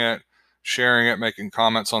retweeting it, sharing it, making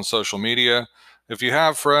comments on social media. If you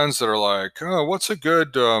have friends that are like, oh, what's a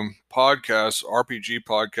good podcast, RPG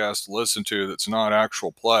podcast to listen to that's not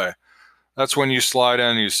actual play? That's when you slide in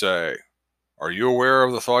and you say, are you aware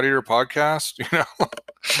of the Thought Eater podcast? Kind of like,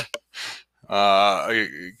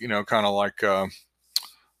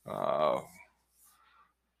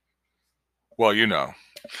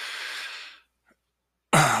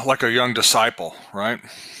 like a young disciple, right?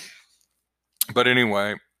 But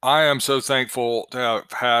anyway, I am so thankful to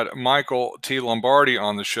have had Michael T. Lombardi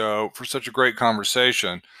on the show for such a great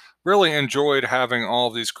conversation. Really enjoyed having all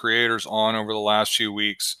of these creators on over the last few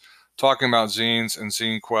weeks, talking about zines and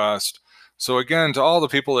Zine Quest. So again, to all the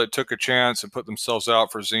people that took a chance and put themselves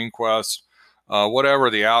out for Zine Quest, whatever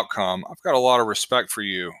the outcome, I've got a lot of respect for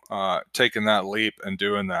you taking that leap and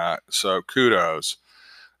doing that. So kudos.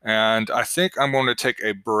 And I think I'm going to take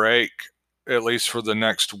a break, at least for the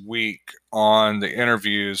next week, on the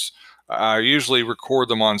interviews. I usually record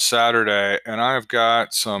them on Saturday, and I've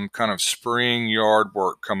got some kind of spring yard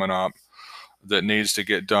work coming up that needs to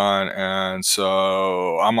get done. And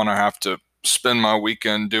so I'm going to have to spend my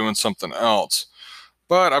weekend doing something else.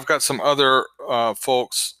 But I've got some other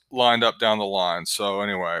folks lined up down the line. So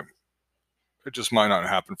anyway, it just might not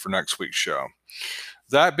happen for next week's show.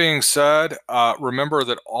 That being said, remember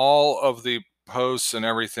that all of the posts and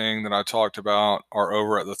everything that I talked about are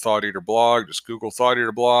over at the Thought Eater blog. Just Google Thought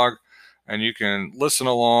Eater blog, and you can listen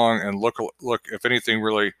along and look if anything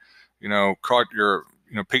really, caught your,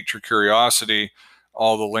 piqued your curiosity.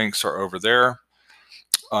 All the links are over there.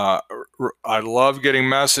 I love getting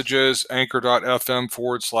messages.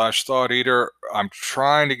 Anchor.fm/Thought Eater. I'm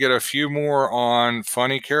trying to get a few more on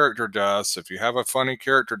funny character deaths. If you have a funny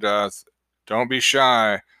character death, don't be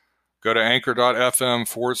shy. Go to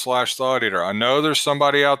anchor.fm/Thought Eater. I know there's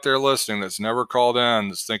somebody out there listening that's never called in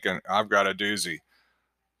that's thinking, I've got a doozy.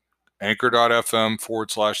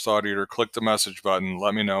 Anchor.fm/Thought Eater. Click the message button.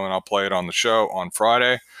 Let me know, and I'll play it on the show on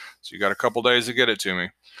Friday. So you got a couple days to get it to me.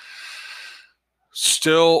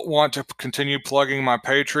 Still want to continue plugging my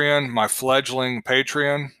Patreon, my fledgling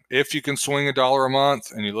Patreon. If you can swing $1 a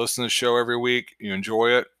month and you listen to the show every week, you enjoy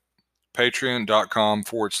it,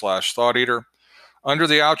 patreon.com/Thought Eater. Under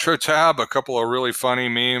the outro tab, a couple of really funny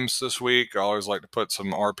memes this week. I always like to put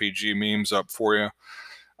some RPG memes up for you.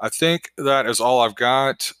 I think that is all I've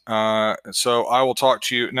got. So I will talk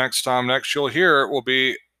to you next time. Next you'll hear will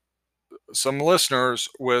be some listeners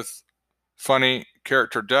with funny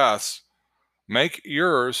character deaths. Make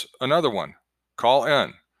yours another one. Call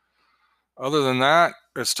in. Other than that,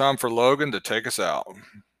 it's time for Logan to take us out.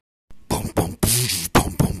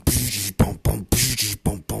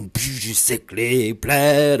 sickly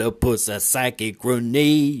platypus, a psychic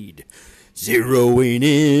grenade, zeroing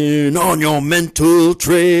in on your mental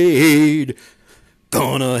trade.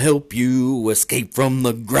 Gonna help you escape from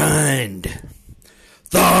the grind.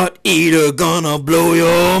 Thought eater gonna blow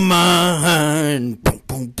your mind.